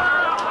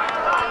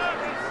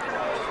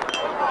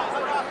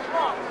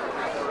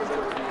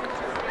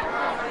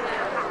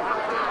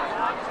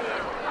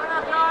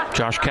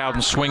 Josh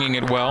Cowden swinging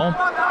it well.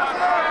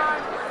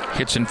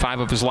 Hits in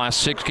 5 of his last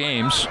 6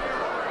 games.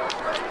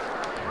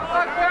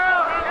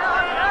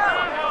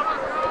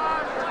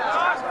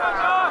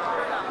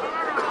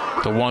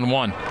 The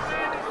 1-1.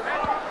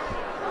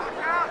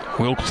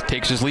 Wilk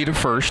takes his lead at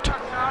first.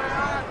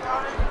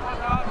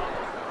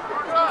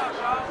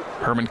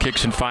 Herman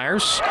kicks and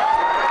fires.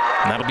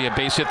 And that'll be a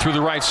base hit through the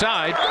right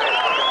side.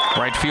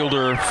 Right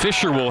fielder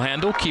Fisher will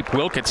handle, keep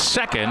Wilk at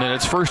second, and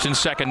it's first and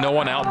second, no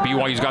one out.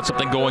 BYU's got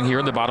something going here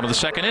in the bottom of the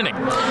second inning.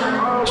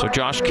 So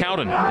Josh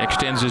Cowden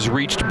extends his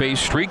reached base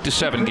streak to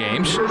 7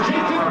 games.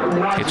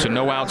 It's a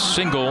no-out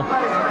single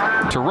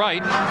to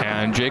right,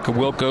 and Jacob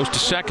Wilk goes to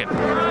second.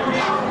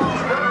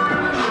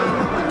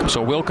 So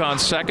Wilk on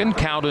second,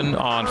 Cowden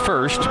on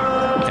first,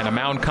 and a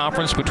mound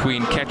conference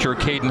between catcher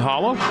Caden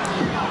Hollow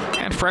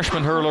and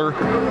freshman hurler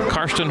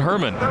Karsten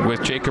Herman,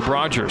 with Jacob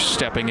Rogers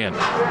stepping in.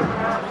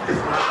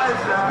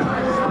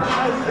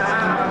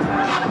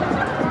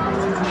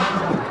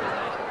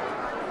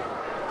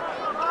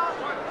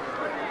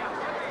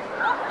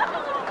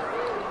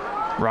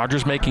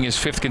 Rogers making his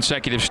 5th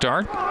consecutive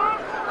start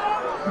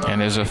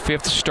and is a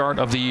 5th start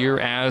of the year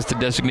as the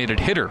designated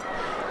hitter.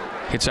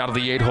 Hits out of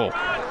the 8-hole.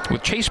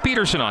 With Chase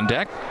Peterson on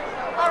deck.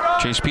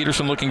 Chase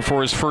Peterson looking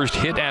for his first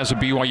hit as a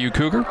BYU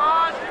Cougar.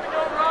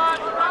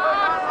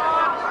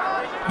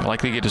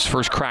 Likely get his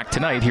first crack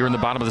tonight here in the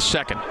bottom of the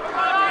second.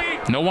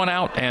 No one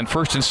out, and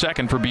first and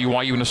second for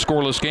BYU in a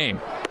scoreless game.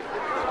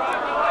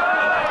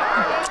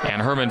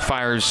 And Herman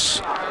fires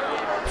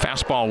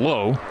fastball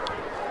low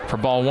for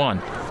ball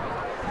 1.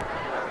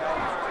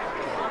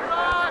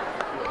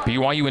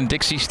 BYU and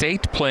Dixie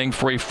State playing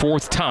for a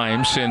 4th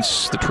time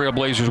since the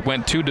Trailblazers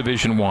went to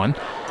Division I.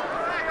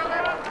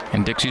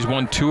 And Dixie's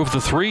won 2 of the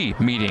 3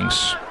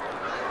 meetings,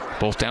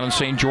 both down in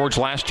St. George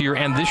last year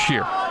and this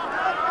year.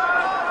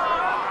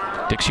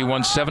 Dixie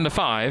won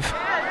 7-5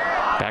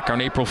 back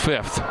on April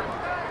 5th.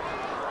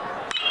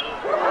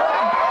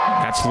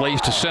 That's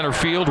laced to center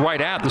field, right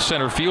at the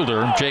center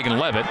fielder, Jagan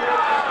Levitt.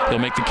 He'll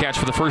make the catch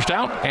for the first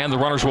out, and the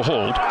runners will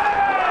hold.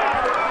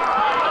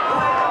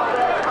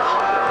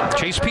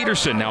 Chase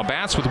Peterson now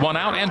bats with 1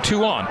 out and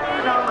 2 on.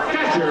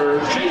 Catcher,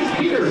 Chase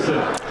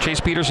Peterson. Chase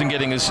Peterson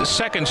getting his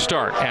 2nd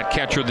start at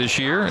catcher this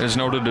year. As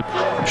noted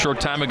a short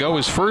time ago,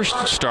 his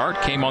first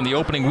start came on the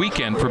opening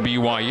weekend for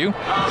BYU.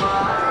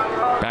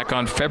 Back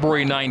on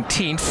February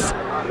 19th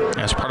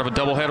as part of a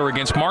doubleheader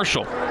against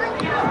Marshall.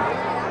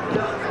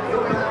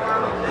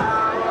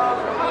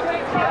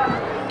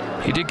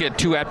 He did get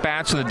 2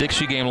 at-bats in the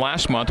Dixie game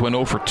last month, went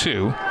 0 for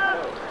 2.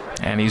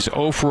 And he's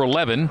 0 for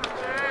 11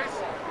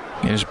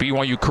 in his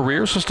BYU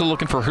career. So still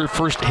looking for her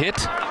first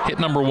hit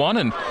number 1,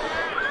 and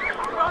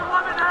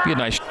be a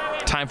nice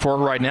time for it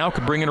right now.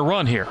 Could bring in a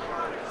run here.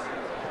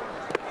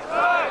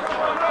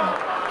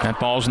 That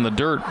ball's in the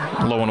dirt,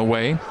 low and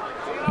away.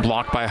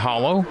 Blocked by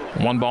Hollow.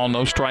 1 ball,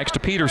 no strikes to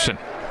Peterson.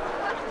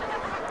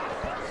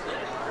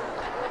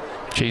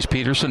 Chase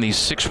Peterson, the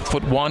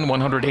 6'1",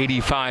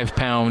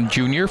 185-pound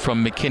junior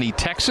from McKinney,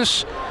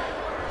 Texas,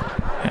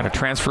 and a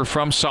transfer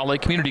from Salt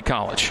Lake Community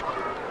College.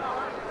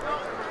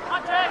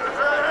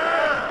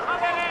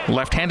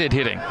 Left-handed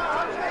hitting,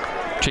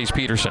 Chase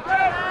Peterson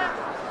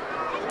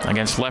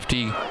against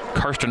lefty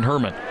Karsten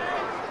Herman.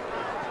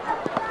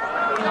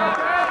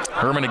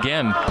 Herman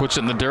again puts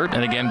it in the dirt,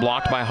 and again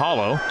blocked by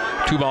Hollow.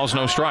 2 balls,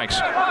 no strikes.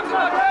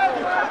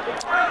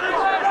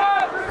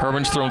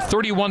 Herman's thrown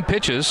 31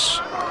 pitches.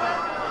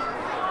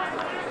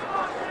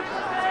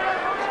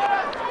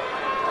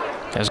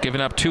 Has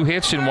given up 2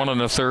 hits in 1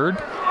 1/3.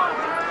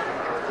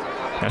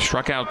 Has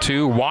struck out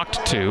 2,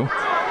 walked 2,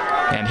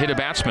 and hit a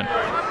batsman.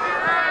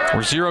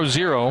 We're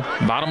 0-0,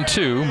 bottom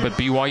 2, but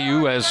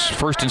BYU as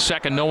first and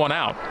second, no one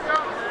out.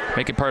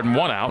 Make it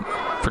 1 out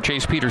for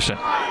Chase Peterson.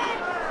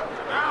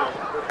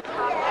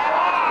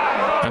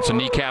 That's a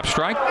kneecap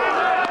strike.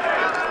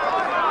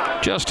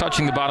 Just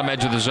touching the bottom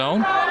edge of the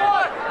zone.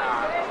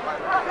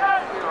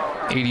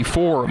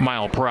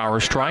 84-mile-per-hour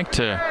strike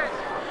to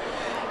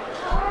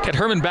get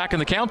Herman back in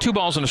the count. 2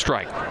 balls and a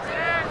strike.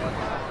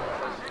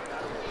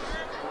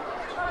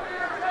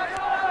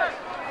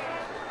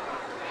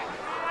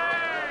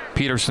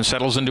 Peterson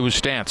settles into his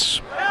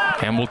stance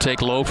and will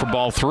take low for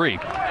ball 3.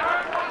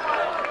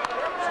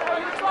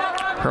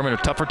 Herman a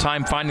tougher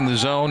time finding the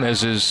zone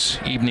as his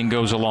evening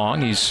goes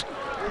along. He's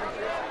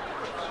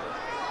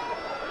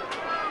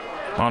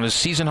on his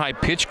season-high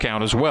pitch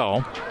count as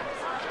well.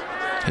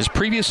 His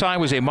previous high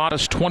was a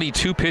modest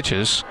 22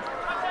 pitches,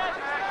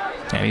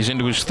 and he's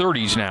into his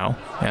 30s now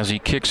as he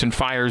kicks and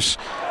fires.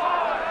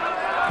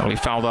 Well, he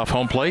fouled off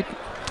home plate.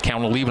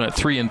 Count will leave it at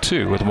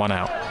 3-2 with 1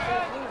 out.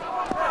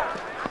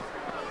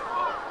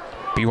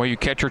 BYU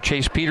catcher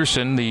Chase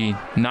Peterson, the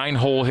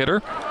 9-hole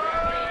hitter,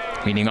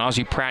 meaning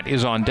Ozzie Pratt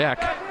is on deck.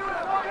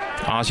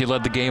 Ozzie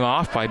led the game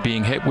off by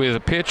being hit with a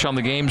pitch on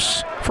the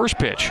game's first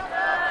pitch,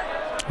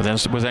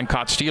 was then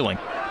caught stealing.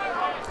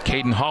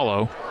 Caden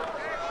Hollow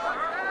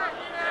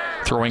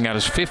throwing out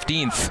his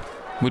 15th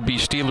would-be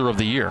stealer of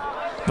the year.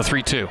 The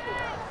 3-2.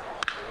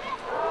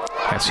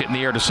 That's hit in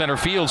the air to center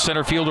field.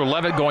 Center fielder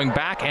Levitt going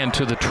back and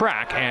to the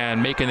track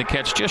and making the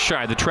catch just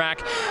shy of the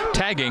track.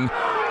 Tagging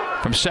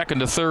from second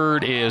to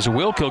third is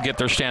Wilk. He'll get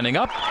there standing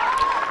up.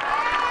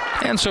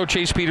 And so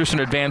Chase Peterson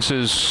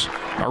advances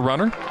a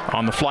runner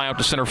on the fly out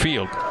to center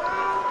field.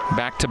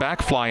 Back-to-back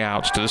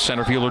flyouts to the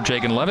center fielder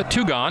Jagan Levitt.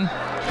 2 gone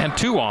and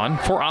 2 on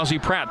for Ozzie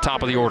Pratt,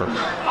 top of the order.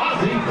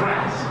 Ozzie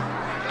Pratt.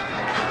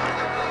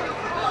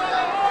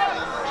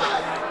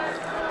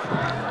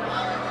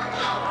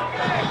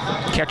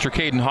 Catcher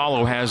Caden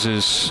Hollow has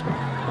his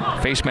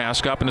face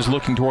mask up and is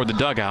looking toward the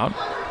dugout.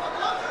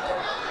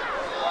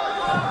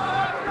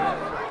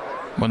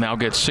 We'll now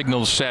get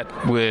signals set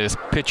with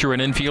pitcher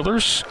and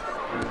infielders,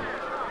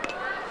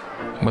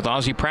 with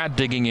Ozzie Pratt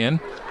digging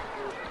in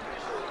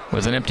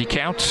with an empty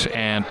count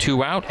and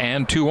 2 out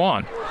and 2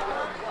 on.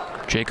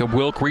 Jacob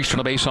Wilk reached on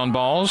a base on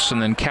balls,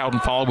 and then Cowden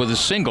followed with a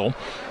single.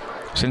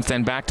 Since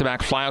then,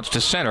 back-to-back flyouts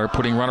to center,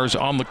 putting runners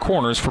on the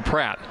corners for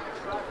Pratt.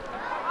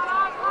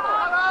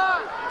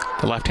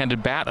 The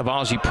left-handed bat of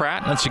Ozzie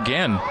Pratt, once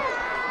again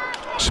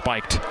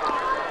spiked.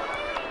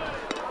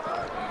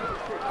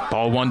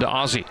 Ball 1 to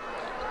Ozzie.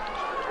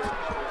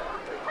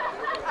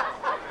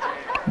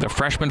 The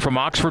freshman from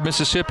Oxford,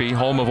 Mississippi,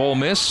 home of Ole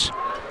Miss.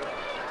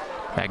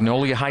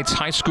 Magnolia Heights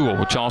High School,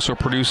 which also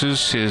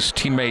produces his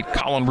teammate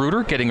Colin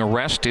Reuter. Getting a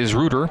rest is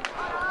Reuter,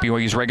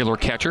 BYU's regular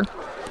catcher.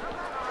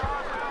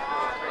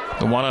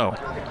 The 1-0.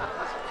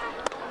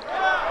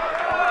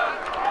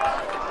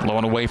 Low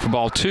and away for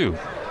ball 2.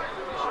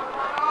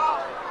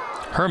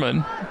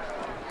 Herman,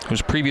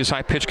 whose previous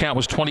high pitch count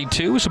was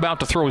 22, is about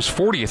to throw his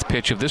 40th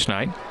pitch of this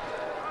night.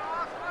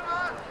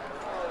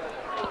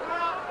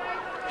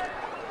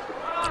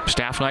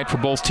 Staff night for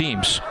both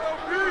teams.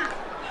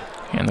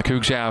 And the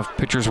Cougs have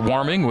pitchers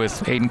warming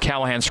with Aiden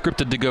Callahan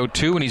scripted to go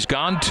 2, and he's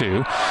gone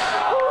 2.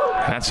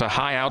 That's a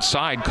high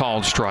outside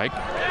called strike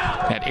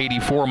at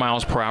 84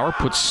 miles per hour.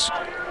 Puts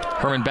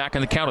Herman back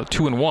in the count at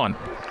 2-1.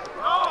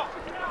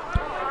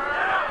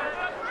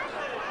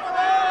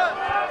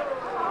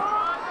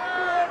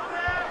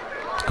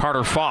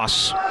 Carter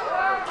Foss,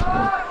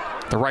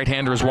 the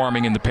right-hander, is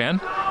warming in the pen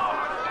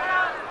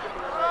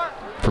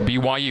for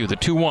BYU. The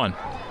 2-1.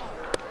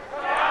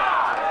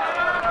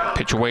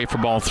 Pitch away for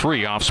ball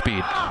 3, off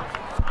speed.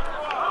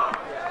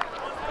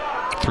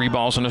 3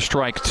 balls and a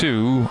strike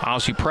to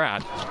Ozzie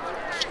Pratt.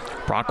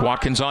 Brock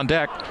Watkins on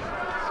deck.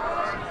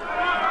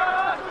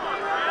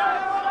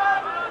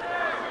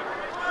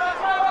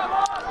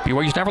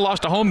 BYU's never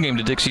lost a home game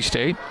to Dixie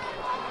State.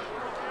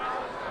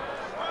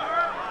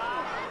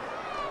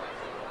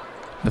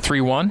 The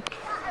 3-1.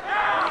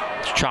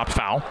 It's chopped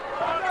foul.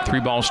 3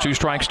 balls, 2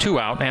 strikes, 2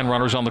 out, and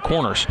runners on the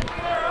corners.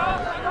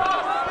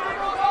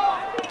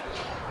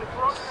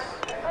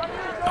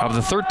 Of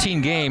the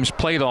 13 games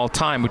played all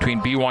time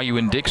between BYU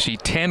and Dixie,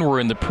 10 were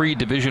in the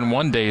pre-Division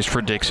I days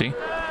for Dixie.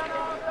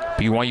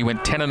 BYU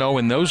went 10-0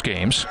 in those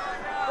games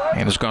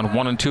and has gone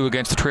 1-2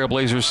 against the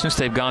Trailblazers since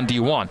they've gone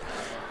D1,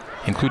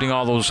 including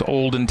all those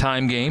olden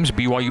time games.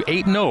 BYU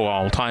 8-0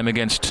 all time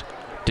against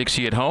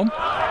Dixie at home.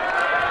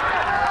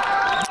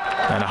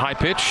 And a high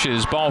pitch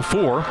is ball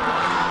 4.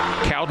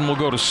 Cowden will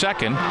go to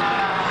second,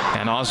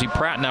 and Ozzie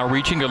Pratt now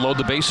reaching to load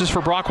the bases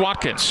for Brock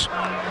Watkins.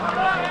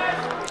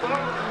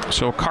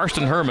 So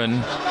Karsten Herman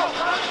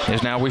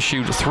has now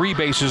issued 3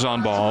 bases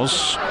on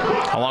balls,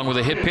 along with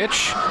a hit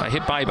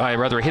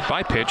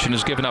by pitch, and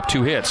has given up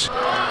 2 hits.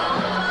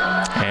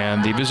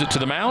 And the visit to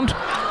the mound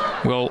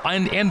will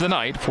end the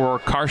night for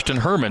Karsten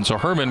Herman. So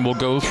Herman will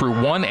go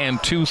through 1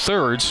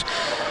 2/3,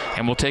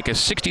 and we'll take a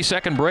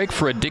 60-second break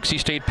for a Dixie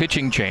State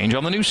pitching change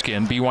on the new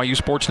skin, BYU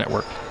Sports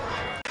Network.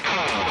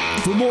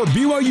 For more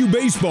BYU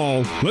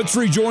baseball, let's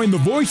rejoin the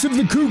voice of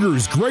the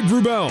Cougars, Greg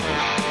Wrubell.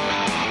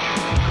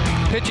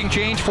 Pitching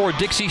change for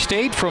Dixie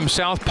State from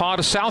southpaw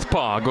to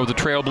southpaw go the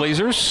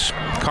Trailblazers.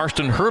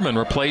 Karsten Herman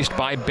replaced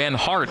by Ben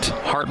Hart.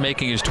 Hart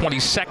making his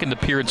 22nd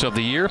appearance of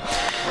the year.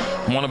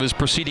 One of his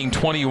preceding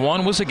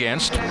 21 was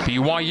against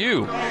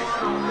BYU.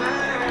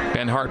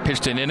 Ben Hart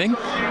pitched an inning.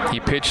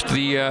 He pitched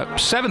the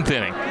 7th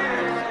inning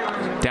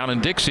down in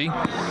Dixie.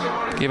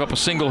 Gave up a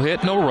single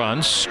hit, no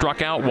runs,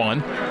 struck out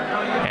 1,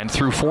 and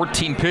threw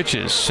 14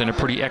 pitches in a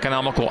pretty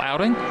economical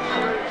outing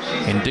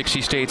in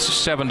Dixie State's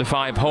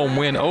 7-5 home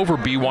win over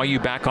BYU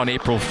back on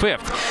April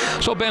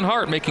 5th. So Ben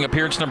Hart making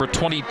appearance number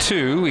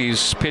 22.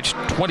 He's pitched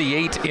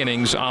 28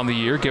 innings on the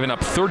year, given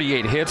up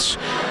 38 hits,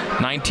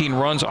 19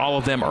 runs, all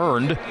of them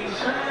earned,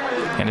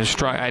 and his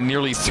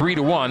nearly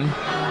 3-to-1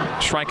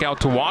 strikeout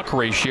to walk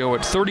ratio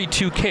at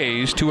 32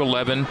 Ks to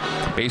 11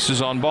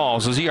 bases on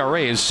balls. His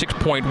ERA is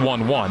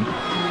 6.11.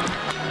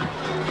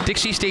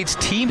 Dixie State's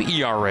team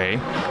ERA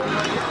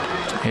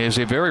is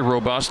a very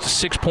robust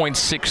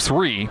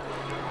 6.63.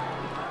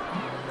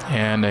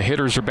 And the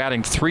hitters are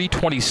batting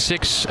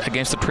 .326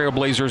 against the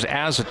Trailblazers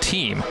as a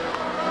team.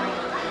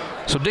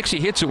 So Dixie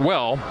hits it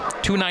well.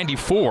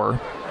 .294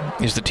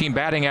 is the team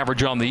batting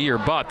average on the year,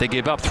 but they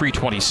gave up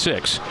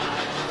 .326.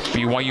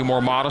 BYU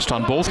more modest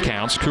on both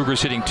counts.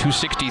 Cougars hitting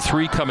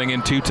 .263 coming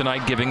into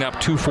tonight, giving up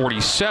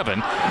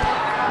 .247.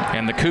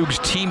 And the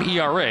Cougs' team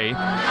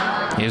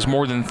ERA is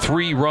more than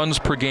 3 runs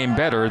per game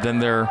better than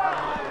their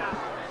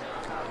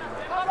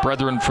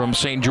brethren from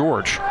St.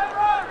 George.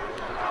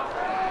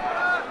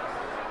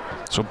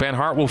 So Ben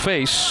Hart will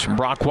face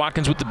Brock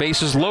Watkins with the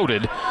bases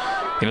loaded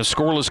in a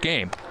scoreless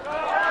game.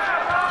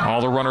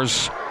 All the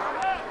runners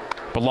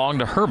belong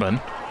to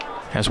Herman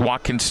as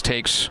Watkins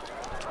takes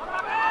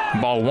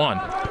ball 1.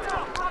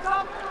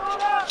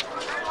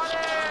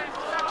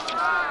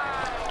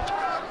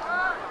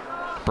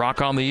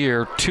 Brock on the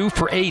year, 2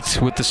 for 8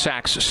 with the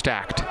sacks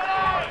stacked.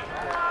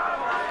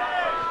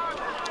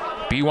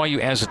 BYU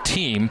as a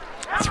team,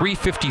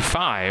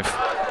 355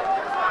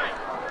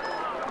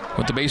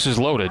 with the bases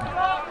loaded.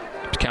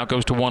 The count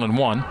goes to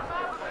 1-1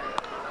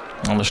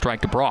 on the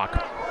strike to Brock.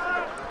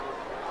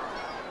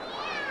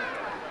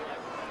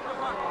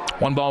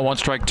 1 ball, 1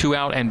 strike, 2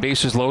 out, and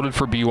bases loaded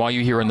for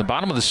BYU here in the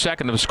bottom of the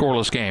second of a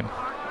scoreless game.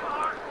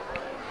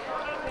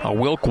 A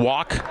Wilk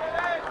walk,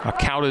 a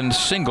Cowden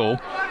single,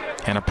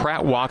 and a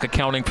Pratt walk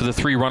accounting for the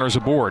 3 runners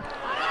aboard.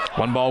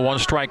 1 ball, 1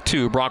 strike,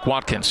 2, Brock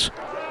Watkins.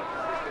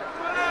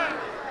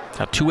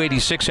 A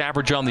 .286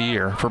 average on the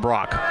year for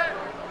Brock.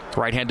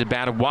 Right-handed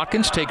bat of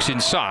Watkins takes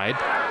inside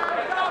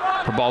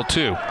for ball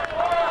 2.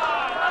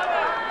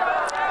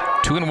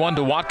 2-1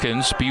 to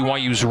Watkins,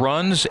 BYU's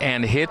runs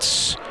and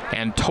hits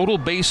and total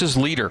bases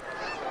leader.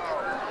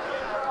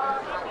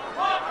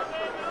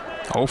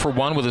 0 for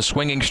 1 with a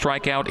swinging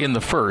strikeout in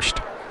the first.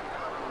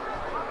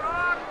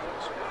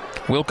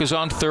 Wilk is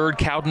on third,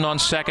 Cowden on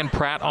second,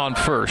 Pratt on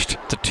first.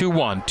 The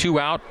 2-1, 2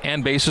 out,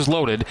 and bases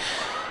loaded.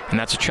 And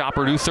that's a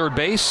chopper to third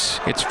base.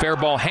 It's fair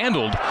ball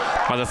handled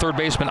by the third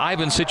baseman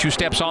Ivan Sitch, who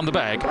steps on the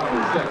bag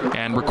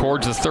and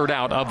records the 3rd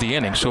out of the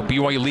inning. So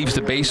BYU leaves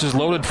the bases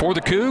loaded for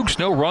the Cougs.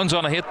 No runs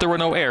on a hit, there were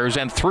no errors,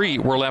 and 3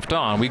 were left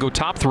on. We go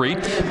top 3.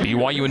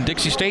 BYU and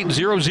Dixie State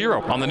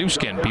 0-0 on the new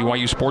skin,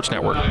 BYU Sports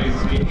Network.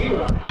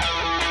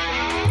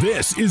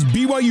 This is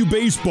BYU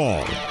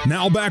Baseball.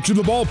 Now back to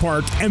the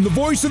ballpark and the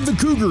voice of the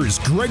Cougars,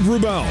 Greg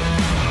Wrubell.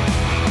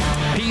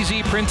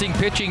 PZ Printing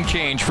pitching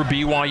change for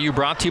BYU,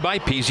 brought to you by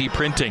PZ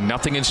Printing.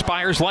 Nothing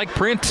inspires like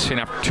print. And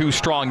after 2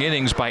 strong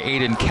innings by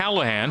Aiden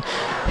Callahan,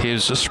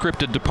 his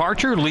scripted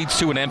departure leads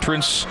to an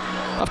entrance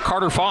of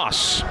Carter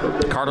Foss.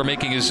 Carter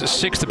making his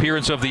 6th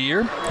appearance of the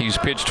year. He's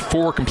pitched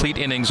 4 complete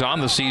innings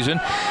on the season.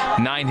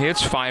 9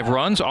 hits, 5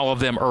 runs, all of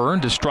them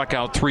earned. Struck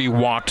out 3,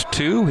 walked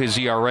 2. His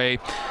ERA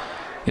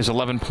is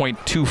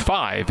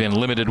 11.25 in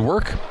limited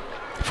work.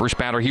 First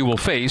batter he will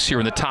face here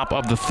in the top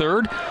of the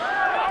 3rd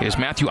is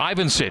Matthew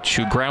Ivancic,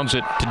 who grounds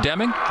it to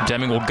Deming.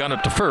 Deming will gun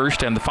it to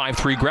first, and the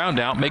 5-3 ground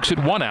out makes it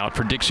 1 out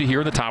for Dixie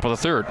here in the top of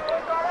the 3rd.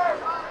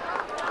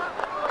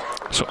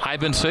 So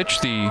Ivancic,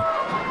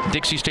 the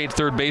Dixie State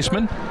third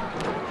baseman,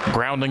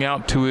 grounding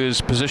out to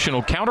his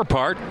positional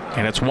counterpart,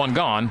 and it's 1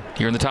 gone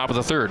here in the top of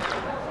the 3rd.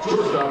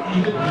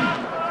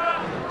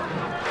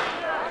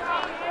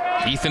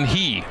 Ethan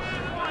He,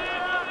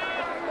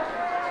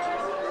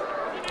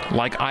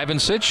 like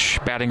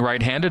Ivancic, batting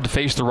right-handed to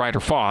face the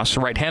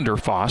right-hander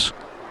Foss.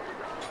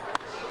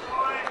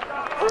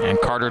 And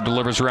Carter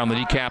delivers around the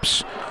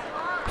kneecaps.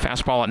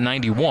 Fastball at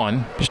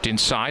 91, just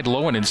inside,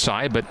 low and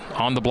inside, but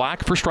on the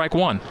black for strike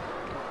 1.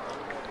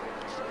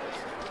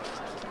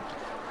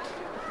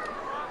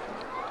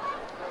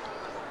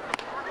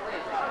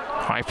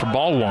 High for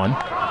ball 1.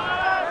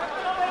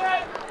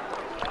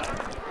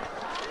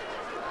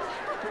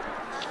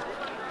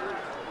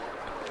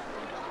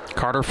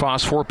 Carter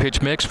Foss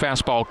 4-pitch mix,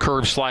 fastball,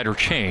 curve, slider,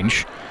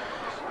 change.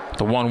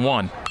 The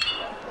 1-1.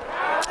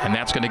 And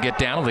that's going to get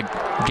down to the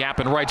gap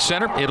in right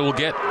center. It'll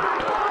get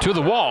to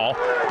the wall.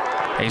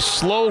 A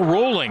slow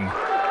rolling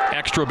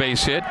extra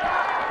base hit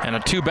and a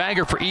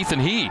 2-bagger for Ethan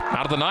He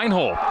out of the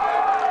 9-hole.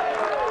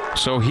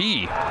 So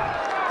he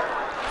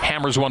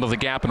hammers one to the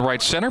gap in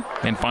right center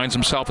and finds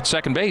himself at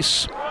second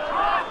base.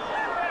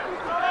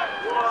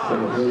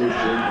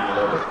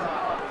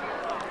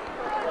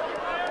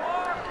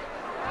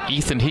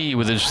 Ethan He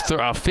with his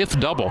 5th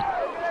double.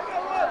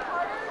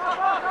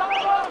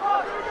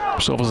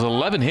 So it was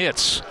 11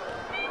 hits.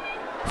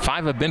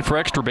 5 have been for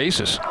extra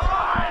bases.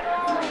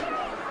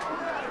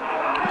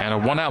 And a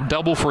 1-out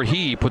double for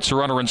He puts the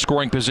runner in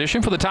scoring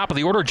position. For the top of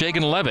the order,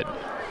 Jagan Levitt,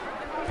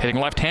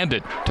 hitting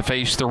left-handed to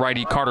face the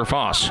righty Carter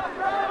Foss.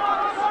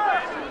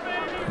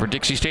 For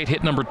Dixie State,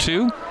 hit number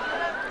 2.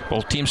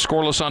 Both teams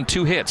scoreless on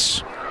 2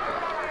 hits.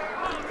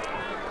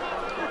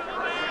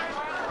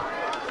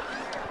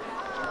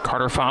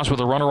 Carter Foss with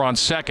a runner on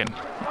second.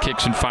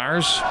 Kicks and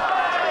fires.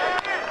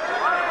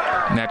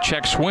 And that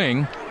check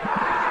swing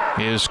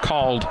is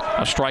called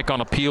a strike on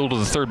appeal to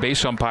the third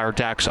base umpire,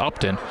 Dax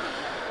Upton.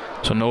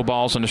 So no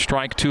balls and a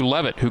strike to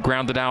Levitt, who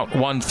grounded out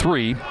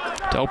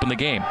 1-3 to open the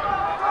game.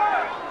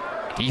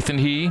 Ethan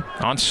He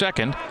on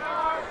second.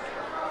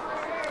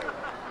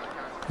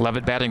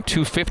 Levitt batting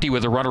 .250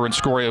 with a runner in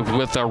scoring,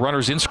 with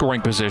runners in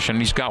scoring position.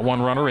 He's got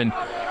 1 runner in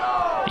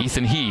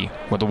Ethan He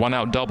with a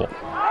 1-out double.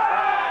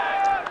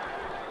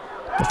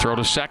 The throw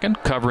to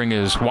second, covering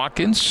is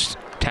Watkins,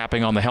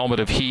 tapping on the helmet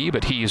of He,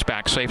 but He is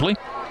back safely.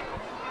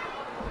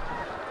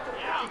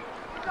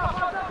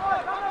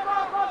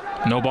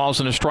 No balls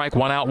and a strike,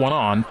 1 out, 1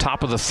 on.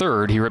 Top of the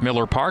third here at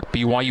Miller Park,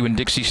 BYU and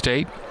Dixie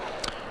State.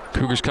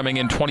 Cougars coming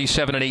in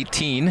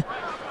 27-18.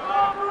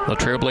 The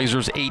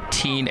Trailblazers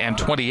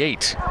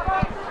 18-28.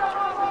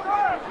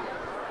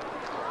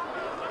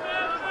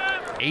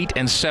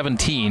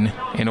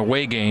 8-17 in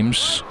away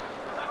games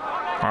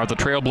are the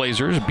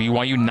Trailblazers.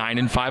 BYU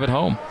 9-5 at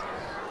home.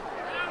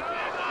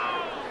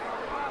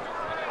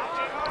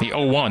 The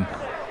 0-1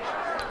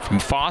 from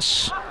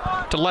Foss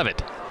to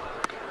Levitt.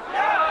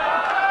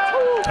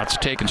 That's a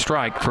take and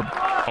strike for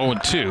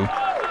 0-2.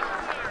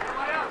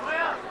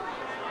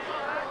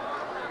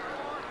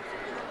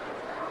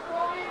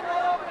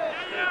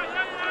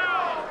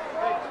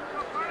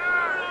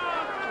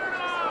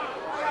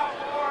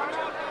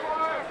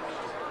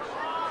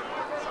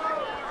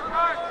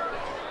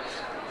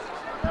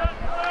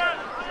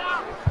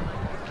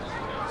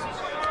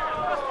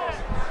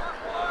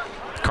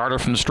 Carter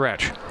from the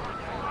stretch.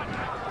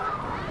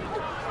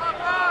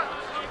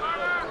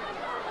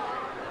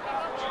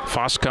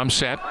 Foss comes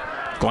set,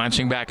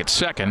 glancing back at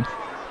second.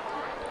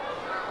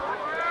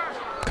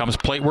 Comes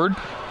plateward,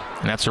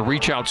 and that's a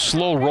reach-out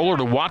slow roller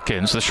to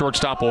Watkins. The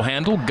shortstop will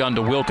handle, gun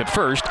to Wilk at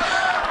first.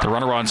 The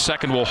runner on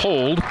second will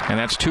hold, and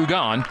that's 2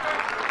 gone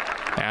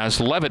as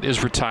Levitt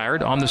is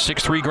retired on the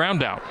 6-3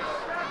 ground out.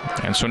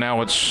 And so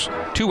now it's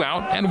 2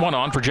 out and 1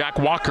 on for Jack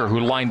Walker, who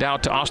lined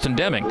out to Austin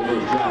Deming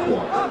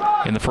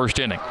in the first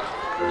inning.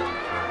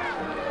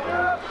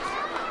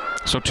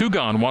 So 2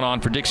 gone, 1 on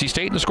for Dixie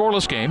State in the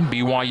scoreless game.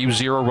 BYU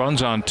 0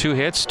 runs on 2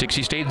 hits.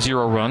 Dixie State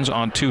 0 runs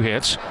on 2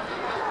 hits.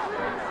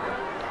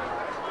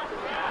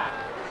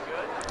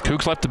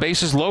 Cougs left the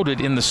bases loaded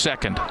in the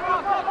second.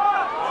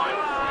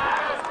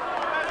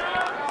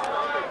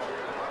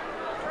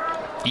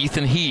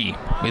 Ethan He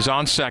is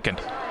on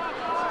second.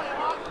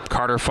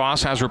 Carter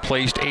Foss has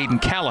replaced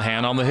Aiden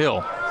Callahan on the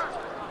hill.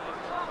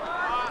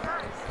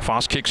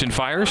 Foss kicks and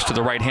fires to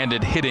the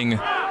right-handed hitting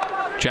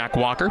Jack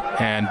Walker,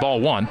 and ball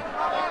 1.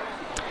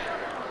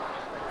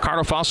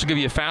 Carter Foss will give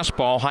you a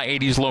fastball, high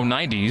 80s, low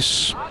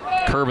 90s.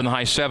 Curve in the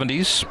high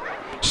 70s.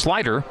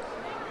 Slider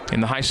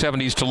in the high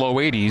 70s to low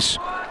 80s.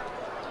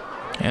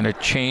 And a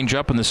change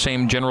up in the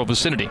same general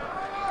vicinity.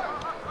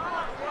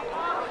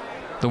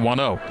 The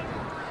 1-0.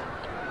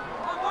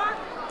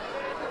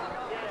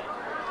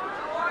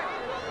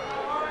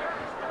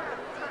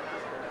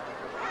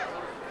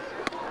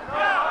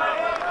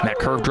 That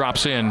curve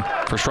drops in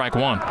for strike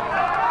 1.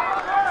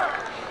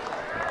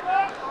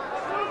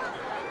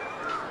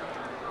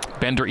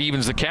 Bender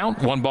evens the count.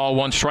 1 ball,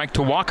 1 strike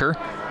to Walker.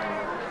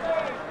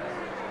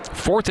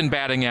 4th in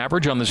batting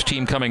average on this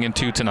team coming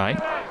into tonight.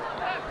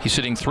 He's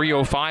sitting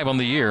 .305 on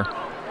the year.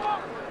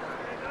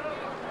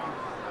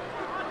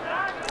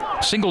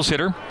 Singles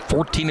hitter.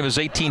 14 of his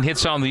 18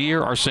 hits on the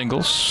year are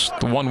singles.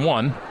 The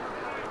 1-1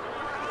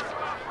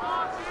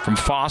 from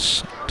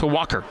Foss to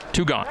Walker.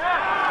 2 gone.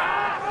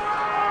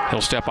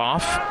 He'll step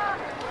off.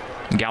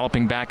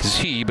 Galloping back is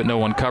he, but no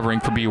one covering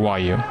for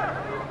BYU.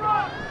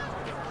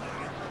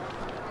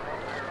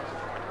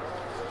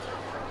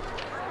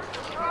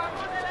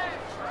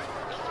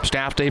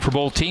 Staff day for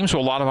both teams, so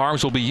a lot of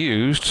arms will be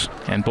used,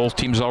 and both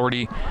teams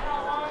already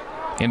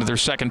into their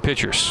second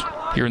pitchers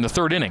here in the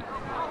third inning.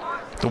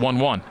 The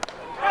 1-1.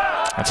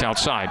 That's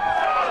outside.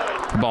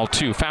 Ball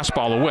 2.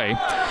 Fastball away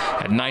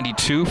at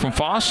 92 from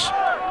Foss.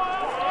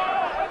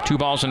 2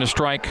 balls and a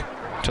strike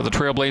to the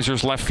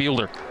Trailblazers left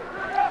fielder.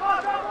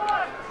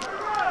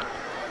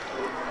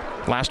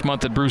 Last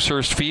month at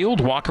Brucehurst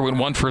Field, Walker went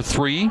 1 for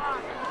 3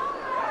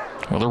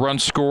 with a run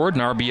scored,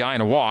 an RBI,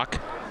 and a walk.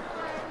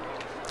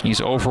 He's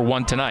 0 for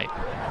 1 tonight.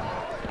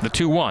 The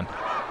 2-1.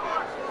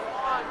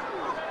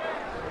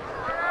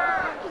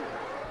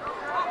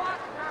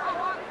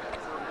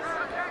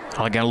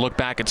 Again, a look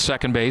back at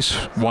second base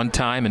 1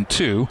 time and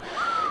 2.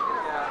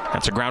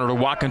 That's a grounder to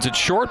Watkins at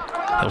short.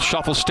 He'll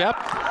shuffle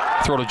step,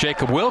 throw to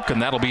Jacob Wilk,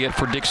 and that'll be it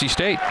for Dixie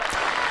State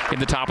in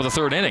the top of the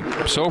third inning.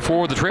 So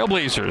for the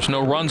Trailblazers,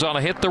 no runs on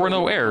a hit, there were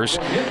no errors,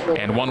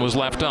 and 1 was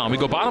left on. We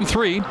go bottom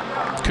 3.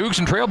 Cougs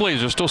and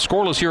Trailblazers still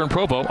scoreless here in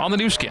Provo on the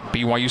new skin,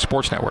 BYU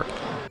Sports Network.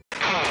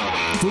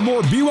 For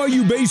more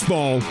BYU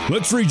baseball,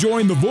 let's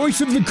rejoin the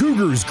voice of the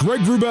Cougars,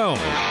 Greg Wrubell.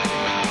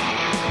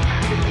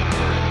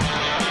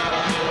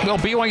 Well,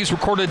 BYU's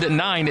recorded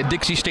 9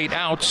 Dixie State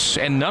outs,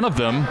 and none of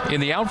them in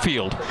the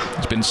outfield.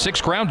 It's been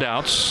 6 ground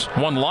outs,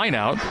 1 line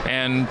out,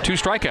 and 2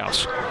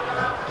 strikeouts.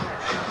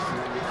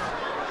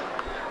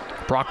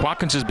 Brock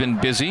Watkins has been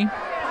busy.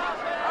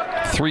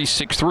 3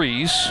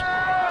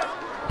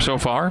 6-3s so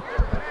far.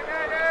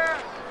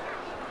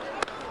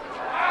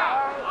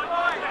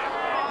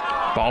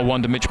 Ball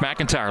 1 to Mitch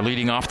McIntyre,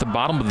 leading off the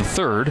bottom of the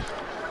third.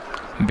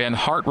 Ben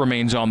Hart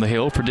remains on the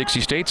hill for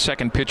Dixie State,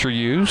 second pitcher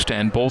used,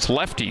 and both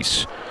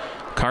lefties.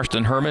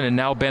 Karsten Herman and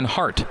now Ben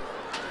Hart.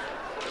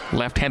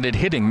 Left-handed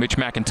hitting Mitch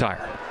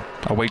McIntyre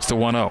awaits the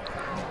 1-0.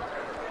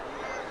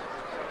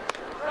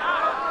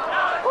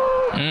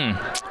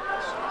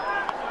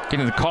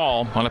 Getting the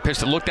call on a pitch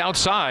that looked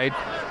outside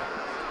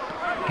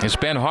is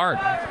Ben Hart.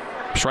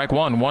 Strike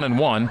 1,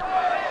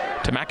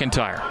 1-1 to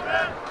McIntyre.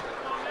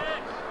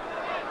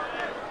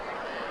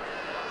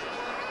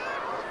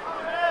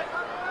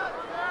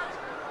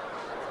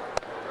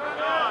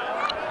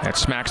 That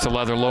smacks the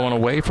leather low and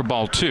away for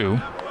ball 2.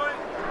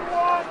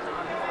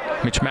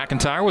 Mitch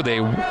McIntyre with a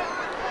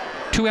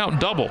 2-out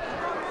double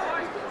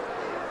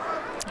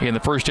in the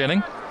first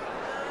inning.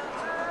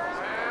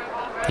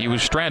 He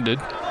was stranded.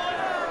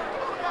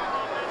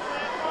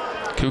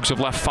 Cougs have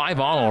left 5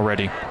 on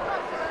already.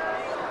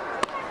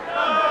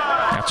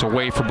 That's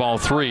away for ball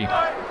 3.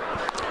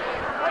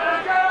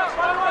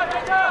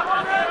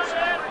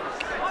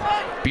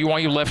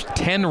 BYU left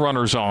 10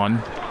 runners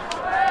on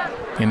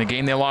in the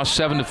game they lost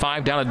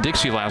 7-5 down at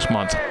Dixie last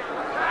month.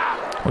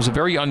 It was a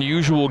very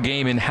unusual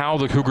game in how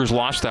the Cougars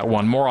lost that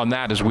one. More on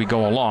that as we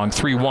go along.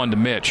 3-1 to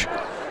Mitch.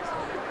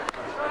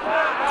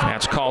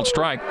 That's called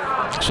strike.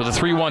 So the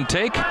 3-1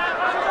 take,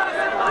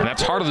 and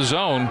that's heart of the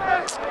zone.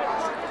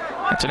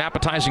 That's an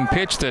appetizing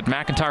pitch that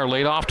McIntyre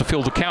laid off to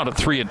fill the count at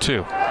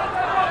 3-2.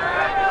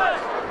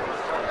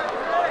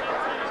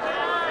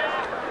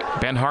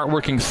 Ben Hart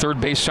working third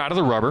base side of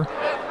the rubber.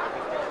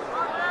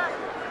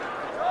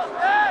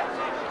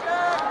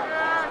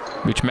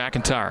 Mitch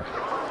McIntyre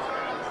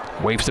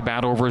waves the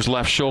bat over his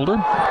left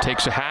shoulder,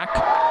 takes a hack.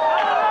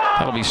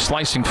 That'll be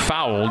slicing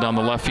foul down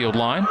the left field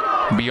line,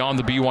 beyond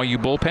the BYU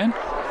bullpen.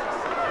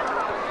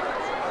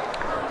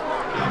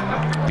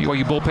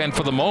 BYU bullpen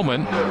for the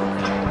moment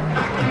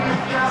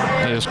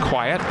is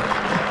quiet.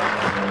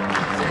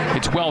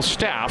 It's well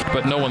staffed,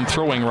 but no one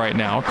throwing right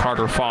now.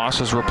 Carter Foss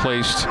has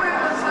replaced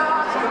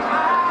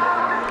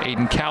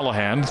Aiden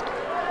Callahan.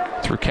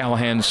 Through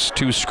Callahan's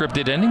 2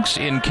 scripted innings,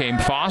 in came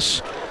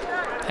Foss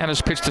and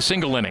has pitched a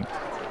single inning.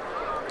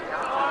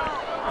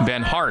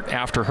 Ben Hart,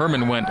 after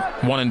Herman went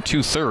 1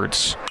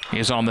 2/3,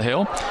 is on the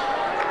hill.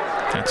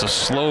 That's a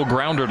slow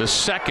grounder to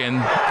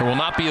second. It will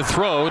not be a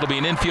throw. It'll be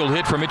an infield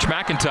hit for Mitch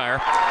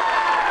McIntyre.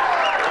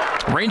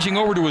 Ranging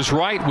over to his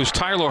right was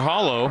Tyler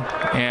Hollow,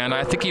 and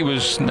I think he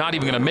was not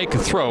even going to make a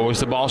throw as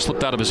the ball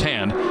slipped out of his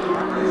hand.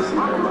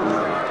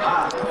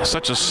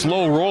 Such a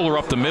slow roller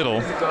up the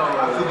middle.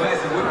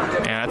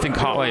 And I think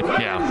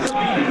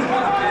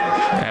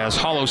as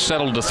Hollow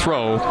settled to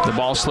throw, the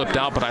ball slipped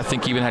out, but I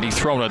think even had he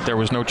thrown it, there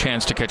was no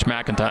chance to catch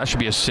McIntyre. That should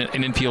be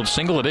an infield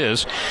single. It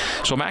is.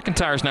 So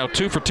McIntyre is now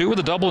 2 for 2 with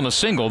a double and a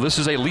single. This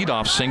is a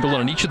leadoff single,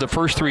 and in each of the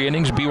first 3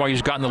 innings,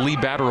 BYU's gotten the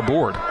lead batter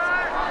aboard.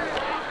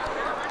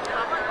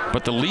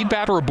 But the lead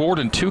batter aboard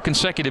in 2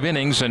 consecutive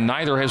innings, and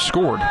neither has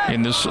scored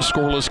in this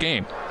scoreless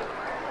game.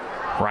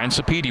 Ryan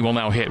Sapedi will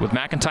now hit with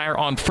McIntyre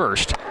on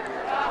first,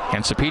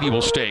 and Sapedi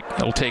will stake.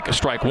 It'll take a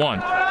strike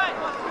 1.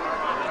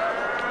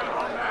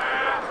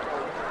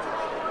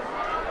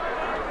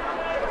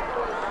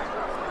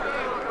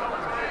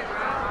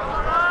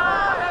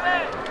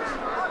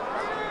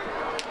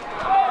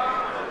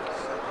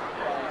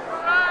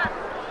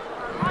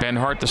 Ben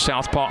Hart, the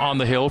southpaw, on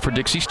the hill for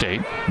Dixie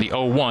State. The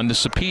 0-1 to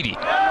Sapedi.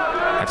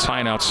 That's high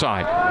and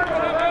outside.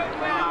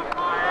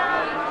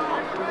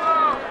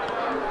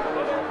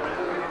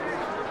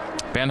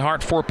 Ben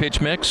Hart, 4-pitch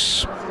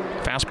mix.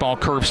 Fastball,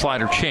 curve,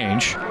 slider,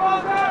 change.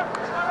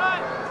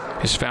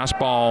 His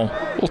fastball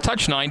will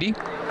touch 90.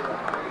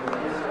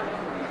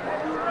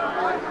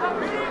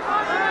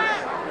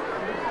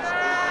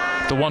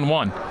 The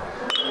 1-1.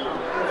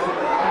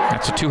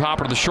 That's a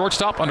 2-hopper to the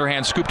shortstop.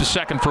 Underhand scoop to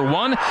second for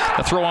 1.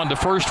 A throw on to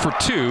first for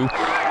 2.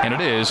 And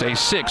it is a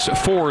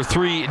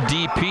 6-4-3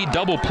 DP.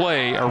 Double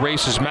play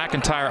erases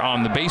McIntyre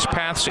on the base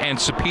paths and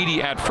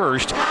Sapedi at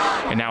first.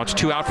 And now it's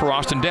 2 out for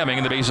Austin Deming,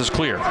 and the base is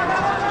clear.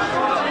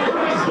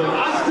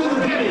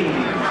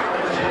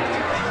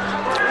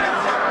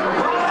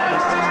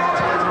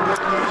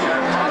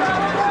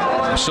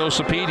 So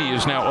Sapedi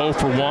is now 0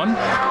 for 1.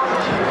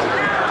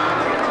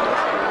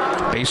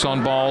 Base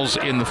on balls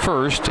in the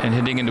first and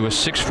hitting into a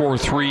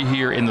 6-4-3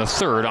 here in the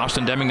third.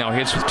 Austin Deming now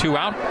hits with 2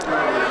 out.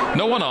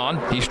 No one on.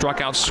 He struck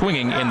out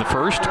swinging in the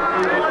first.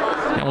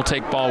 And we'll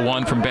take ball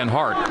 1 from Ben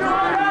Hart.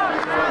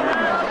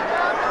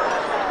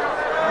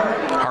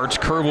 Hart's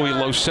curve will be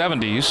low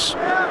 70s.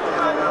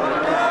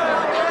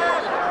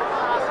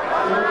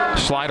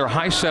 Slider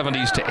high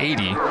 70s to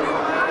 80.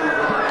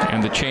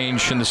 And the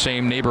change in the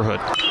same neighborhood.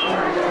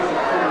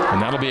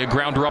 And that'll be a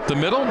grounder up the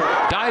middle.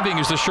 Diving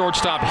is the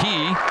shortstop,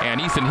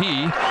 and Ethan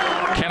He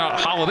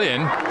cannot haul it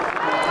in.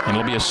 And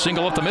it'll be a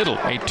single up the middle.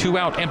 A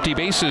 2-out empty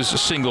bases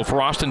single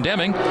for Austin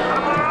Deming,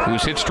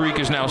 whose hit streak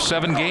is now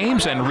 7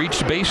 games and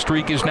reached base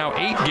streak is now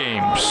 8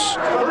 games.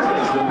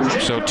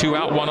 So 2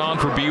 out, 1 on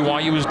for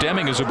BYU as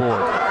Deming is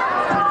aboard.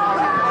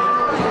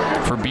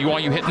 For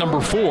BYU hit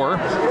number 4,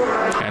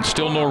 and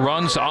still no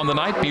runs on the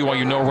night.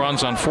 BYU no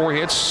runs on 4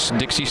 hits.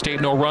 Dixie State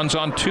no runs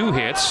on 2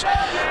 hits.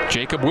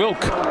 Jacob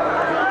Wilk,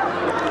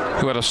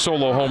 who had a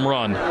solo home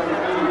run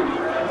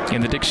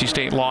in the Dixie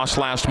State loss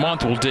last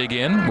month, will dig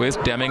in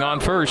with Deming on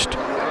first.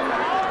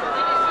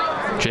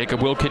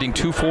 Jacob Wilk hitting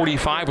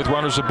 .245 with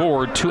runners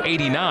aboard,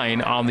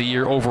 .289 on the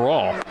year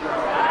overall.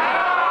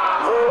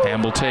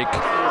 And will take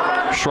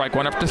strike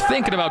 1 after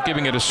thinking about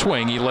giving it a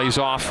swing. He lays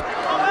off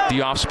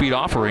the off-speed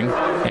offering,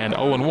 and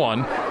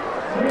 0-1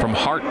 from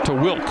Hart to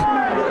Wilk.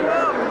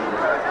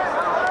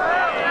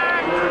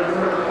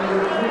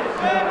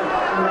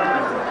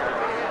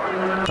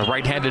 The right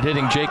Right-handed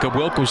hitting Jacob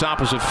Wilk was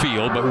opposite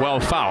field, but well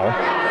foul.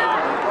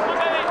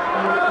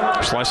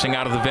 Slicing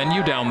out of the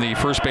venue down the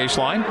first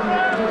baseline.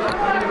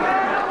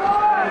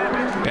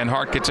 Ben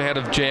Hart gets ahead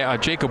of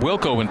Jacob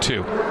Wilk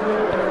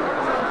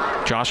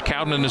 0-2. Josh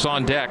Cowden is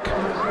on deck.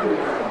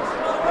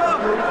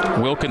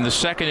 Wilk in the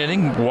second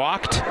inning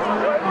walked,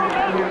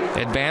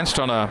 advanced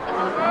on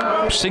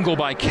a single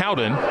by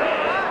Cowden,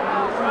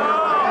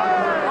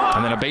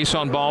 and then a base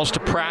on balls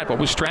to Pratt, but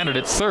was stranded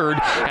at third,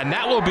 and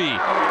that will be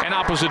an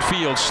opposite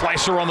field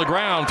slicer on the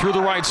ground through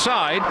the right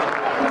side.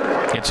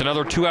 It's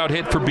another 2-out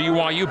hit for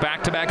BYU,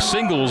 back-to-back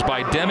singles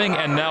by Deming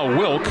and now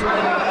Wilk,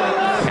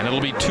 and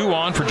it'll be 2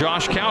 on for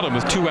Josh Cowden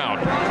with 2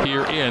 out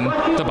here in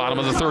the bottom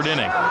of the third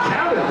inning.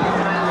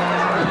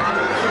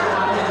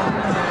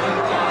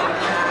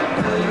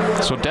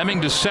 So Deming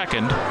to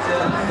second,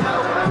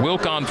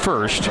 Wilk on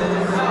first,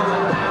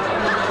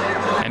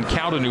 and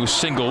Cowden, who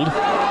singled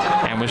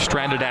and was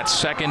stranded at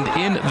second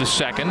in the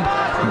second,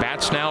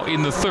 bats now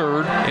in the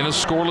third in a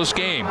scoreless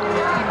game.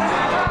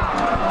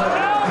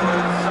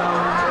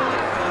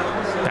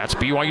 That's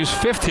BYU's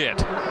 5th hit.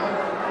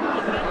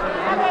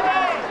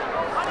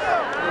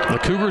 The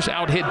Cougars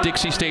out-hit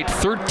Dixie State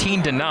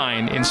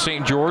 13-9 in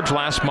St. George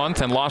last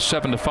month and lost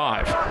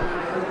 7-5.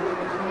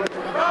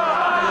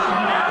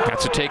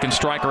 That's a taken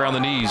strike around the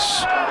knees.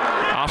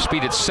 Off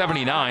speed at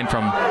 79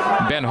 from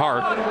Ben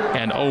Hart,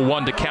 and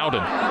 0-1 to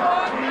Cowden.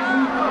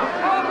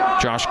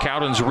 Josh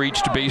Cowden's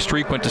reached base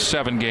streak, went to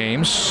 7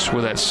 games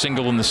with that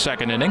single in the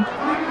second inning.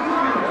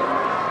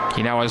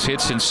 He now has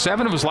hits in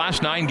 7 of his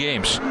last 9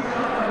 games.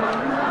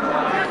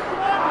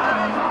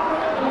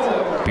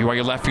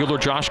 BYU left fielder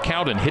Josh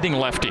Cowden hitting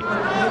lefty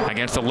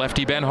against the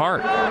lefty Ben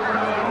Hart.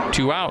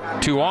 2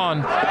 out, 2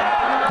 on.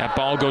 That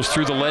ball goes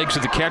through the legs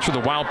of the catcher. The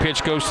wild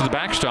pitch goes to the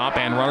backstop,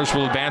 and runners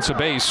will advance a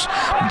base.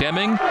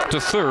 Deming to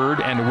third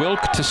and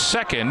Wilk to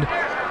second.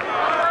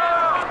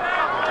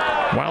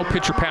 Wild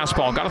pitcher pass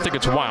ball. Got to think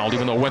it's wild,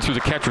 even though it went through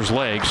the catcher's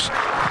legs.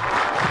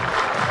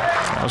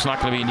 That was not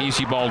going to be an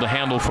easy ball to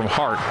handle from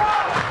Hart.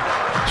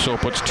 So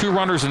it puts 2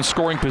 runners in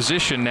scoring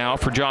position now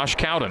for Josh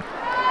Cowden.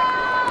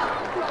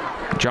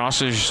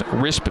 Josh's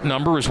RISP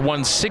number is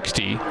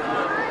 160.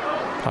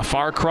 A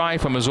far cry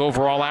from his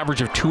overall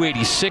average of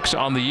 286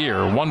 on the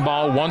year. 1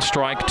 ball, 1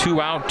 strike,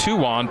 2 out,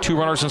 2 on, 2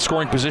 runners in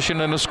scoring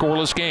position in a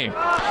scoreless game.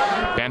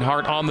 Ben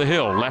Hart on the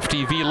hill,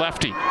 lefty v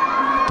lefty.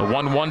 The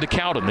 1-1 to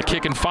Cowden, the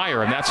kick and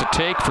fire, and that's a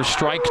take for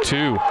strike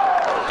 2.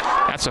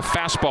 That's a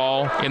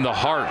fastball in the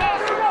heart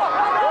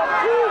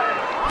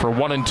for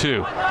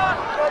 1-2.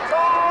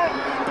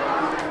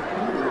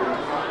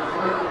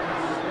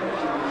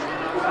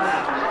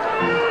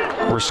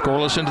 We're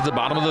scoreless into the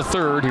bottom of the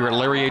third here at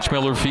Larry H.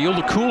 Miller Field.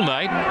 A cool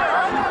night.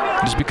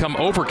 It has become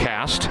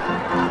overcast.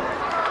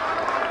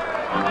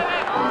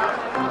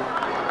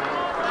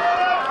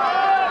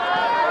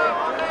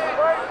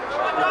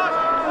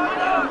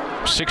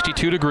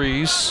 .62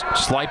 degrees.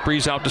 Slight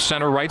breeze out to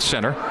center, right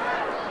center.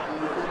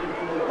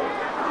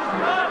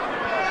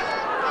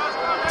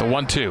 The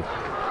 1-2.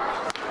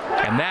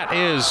 And that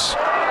is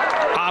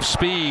off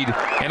speed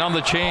and on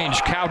the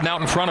change. Cowden out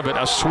in front of it.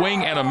 A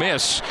swing and a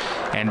miss.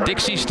 And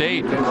Dixie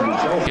State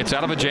gets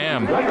out of a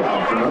jam.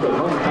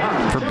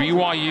 For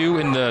BYU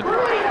in the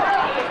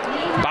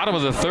bottom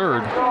of the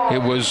third,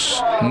 it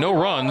was no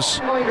runs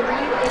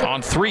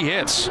on 3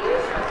 hits.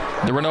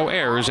 There were no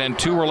errors, and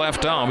 2 were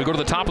left on. We go to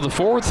the top of the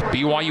fourth.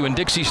 BYU and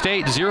Dixie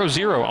State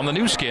 0-0 on the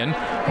new skin,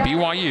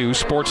 BYU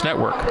Sports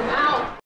Network.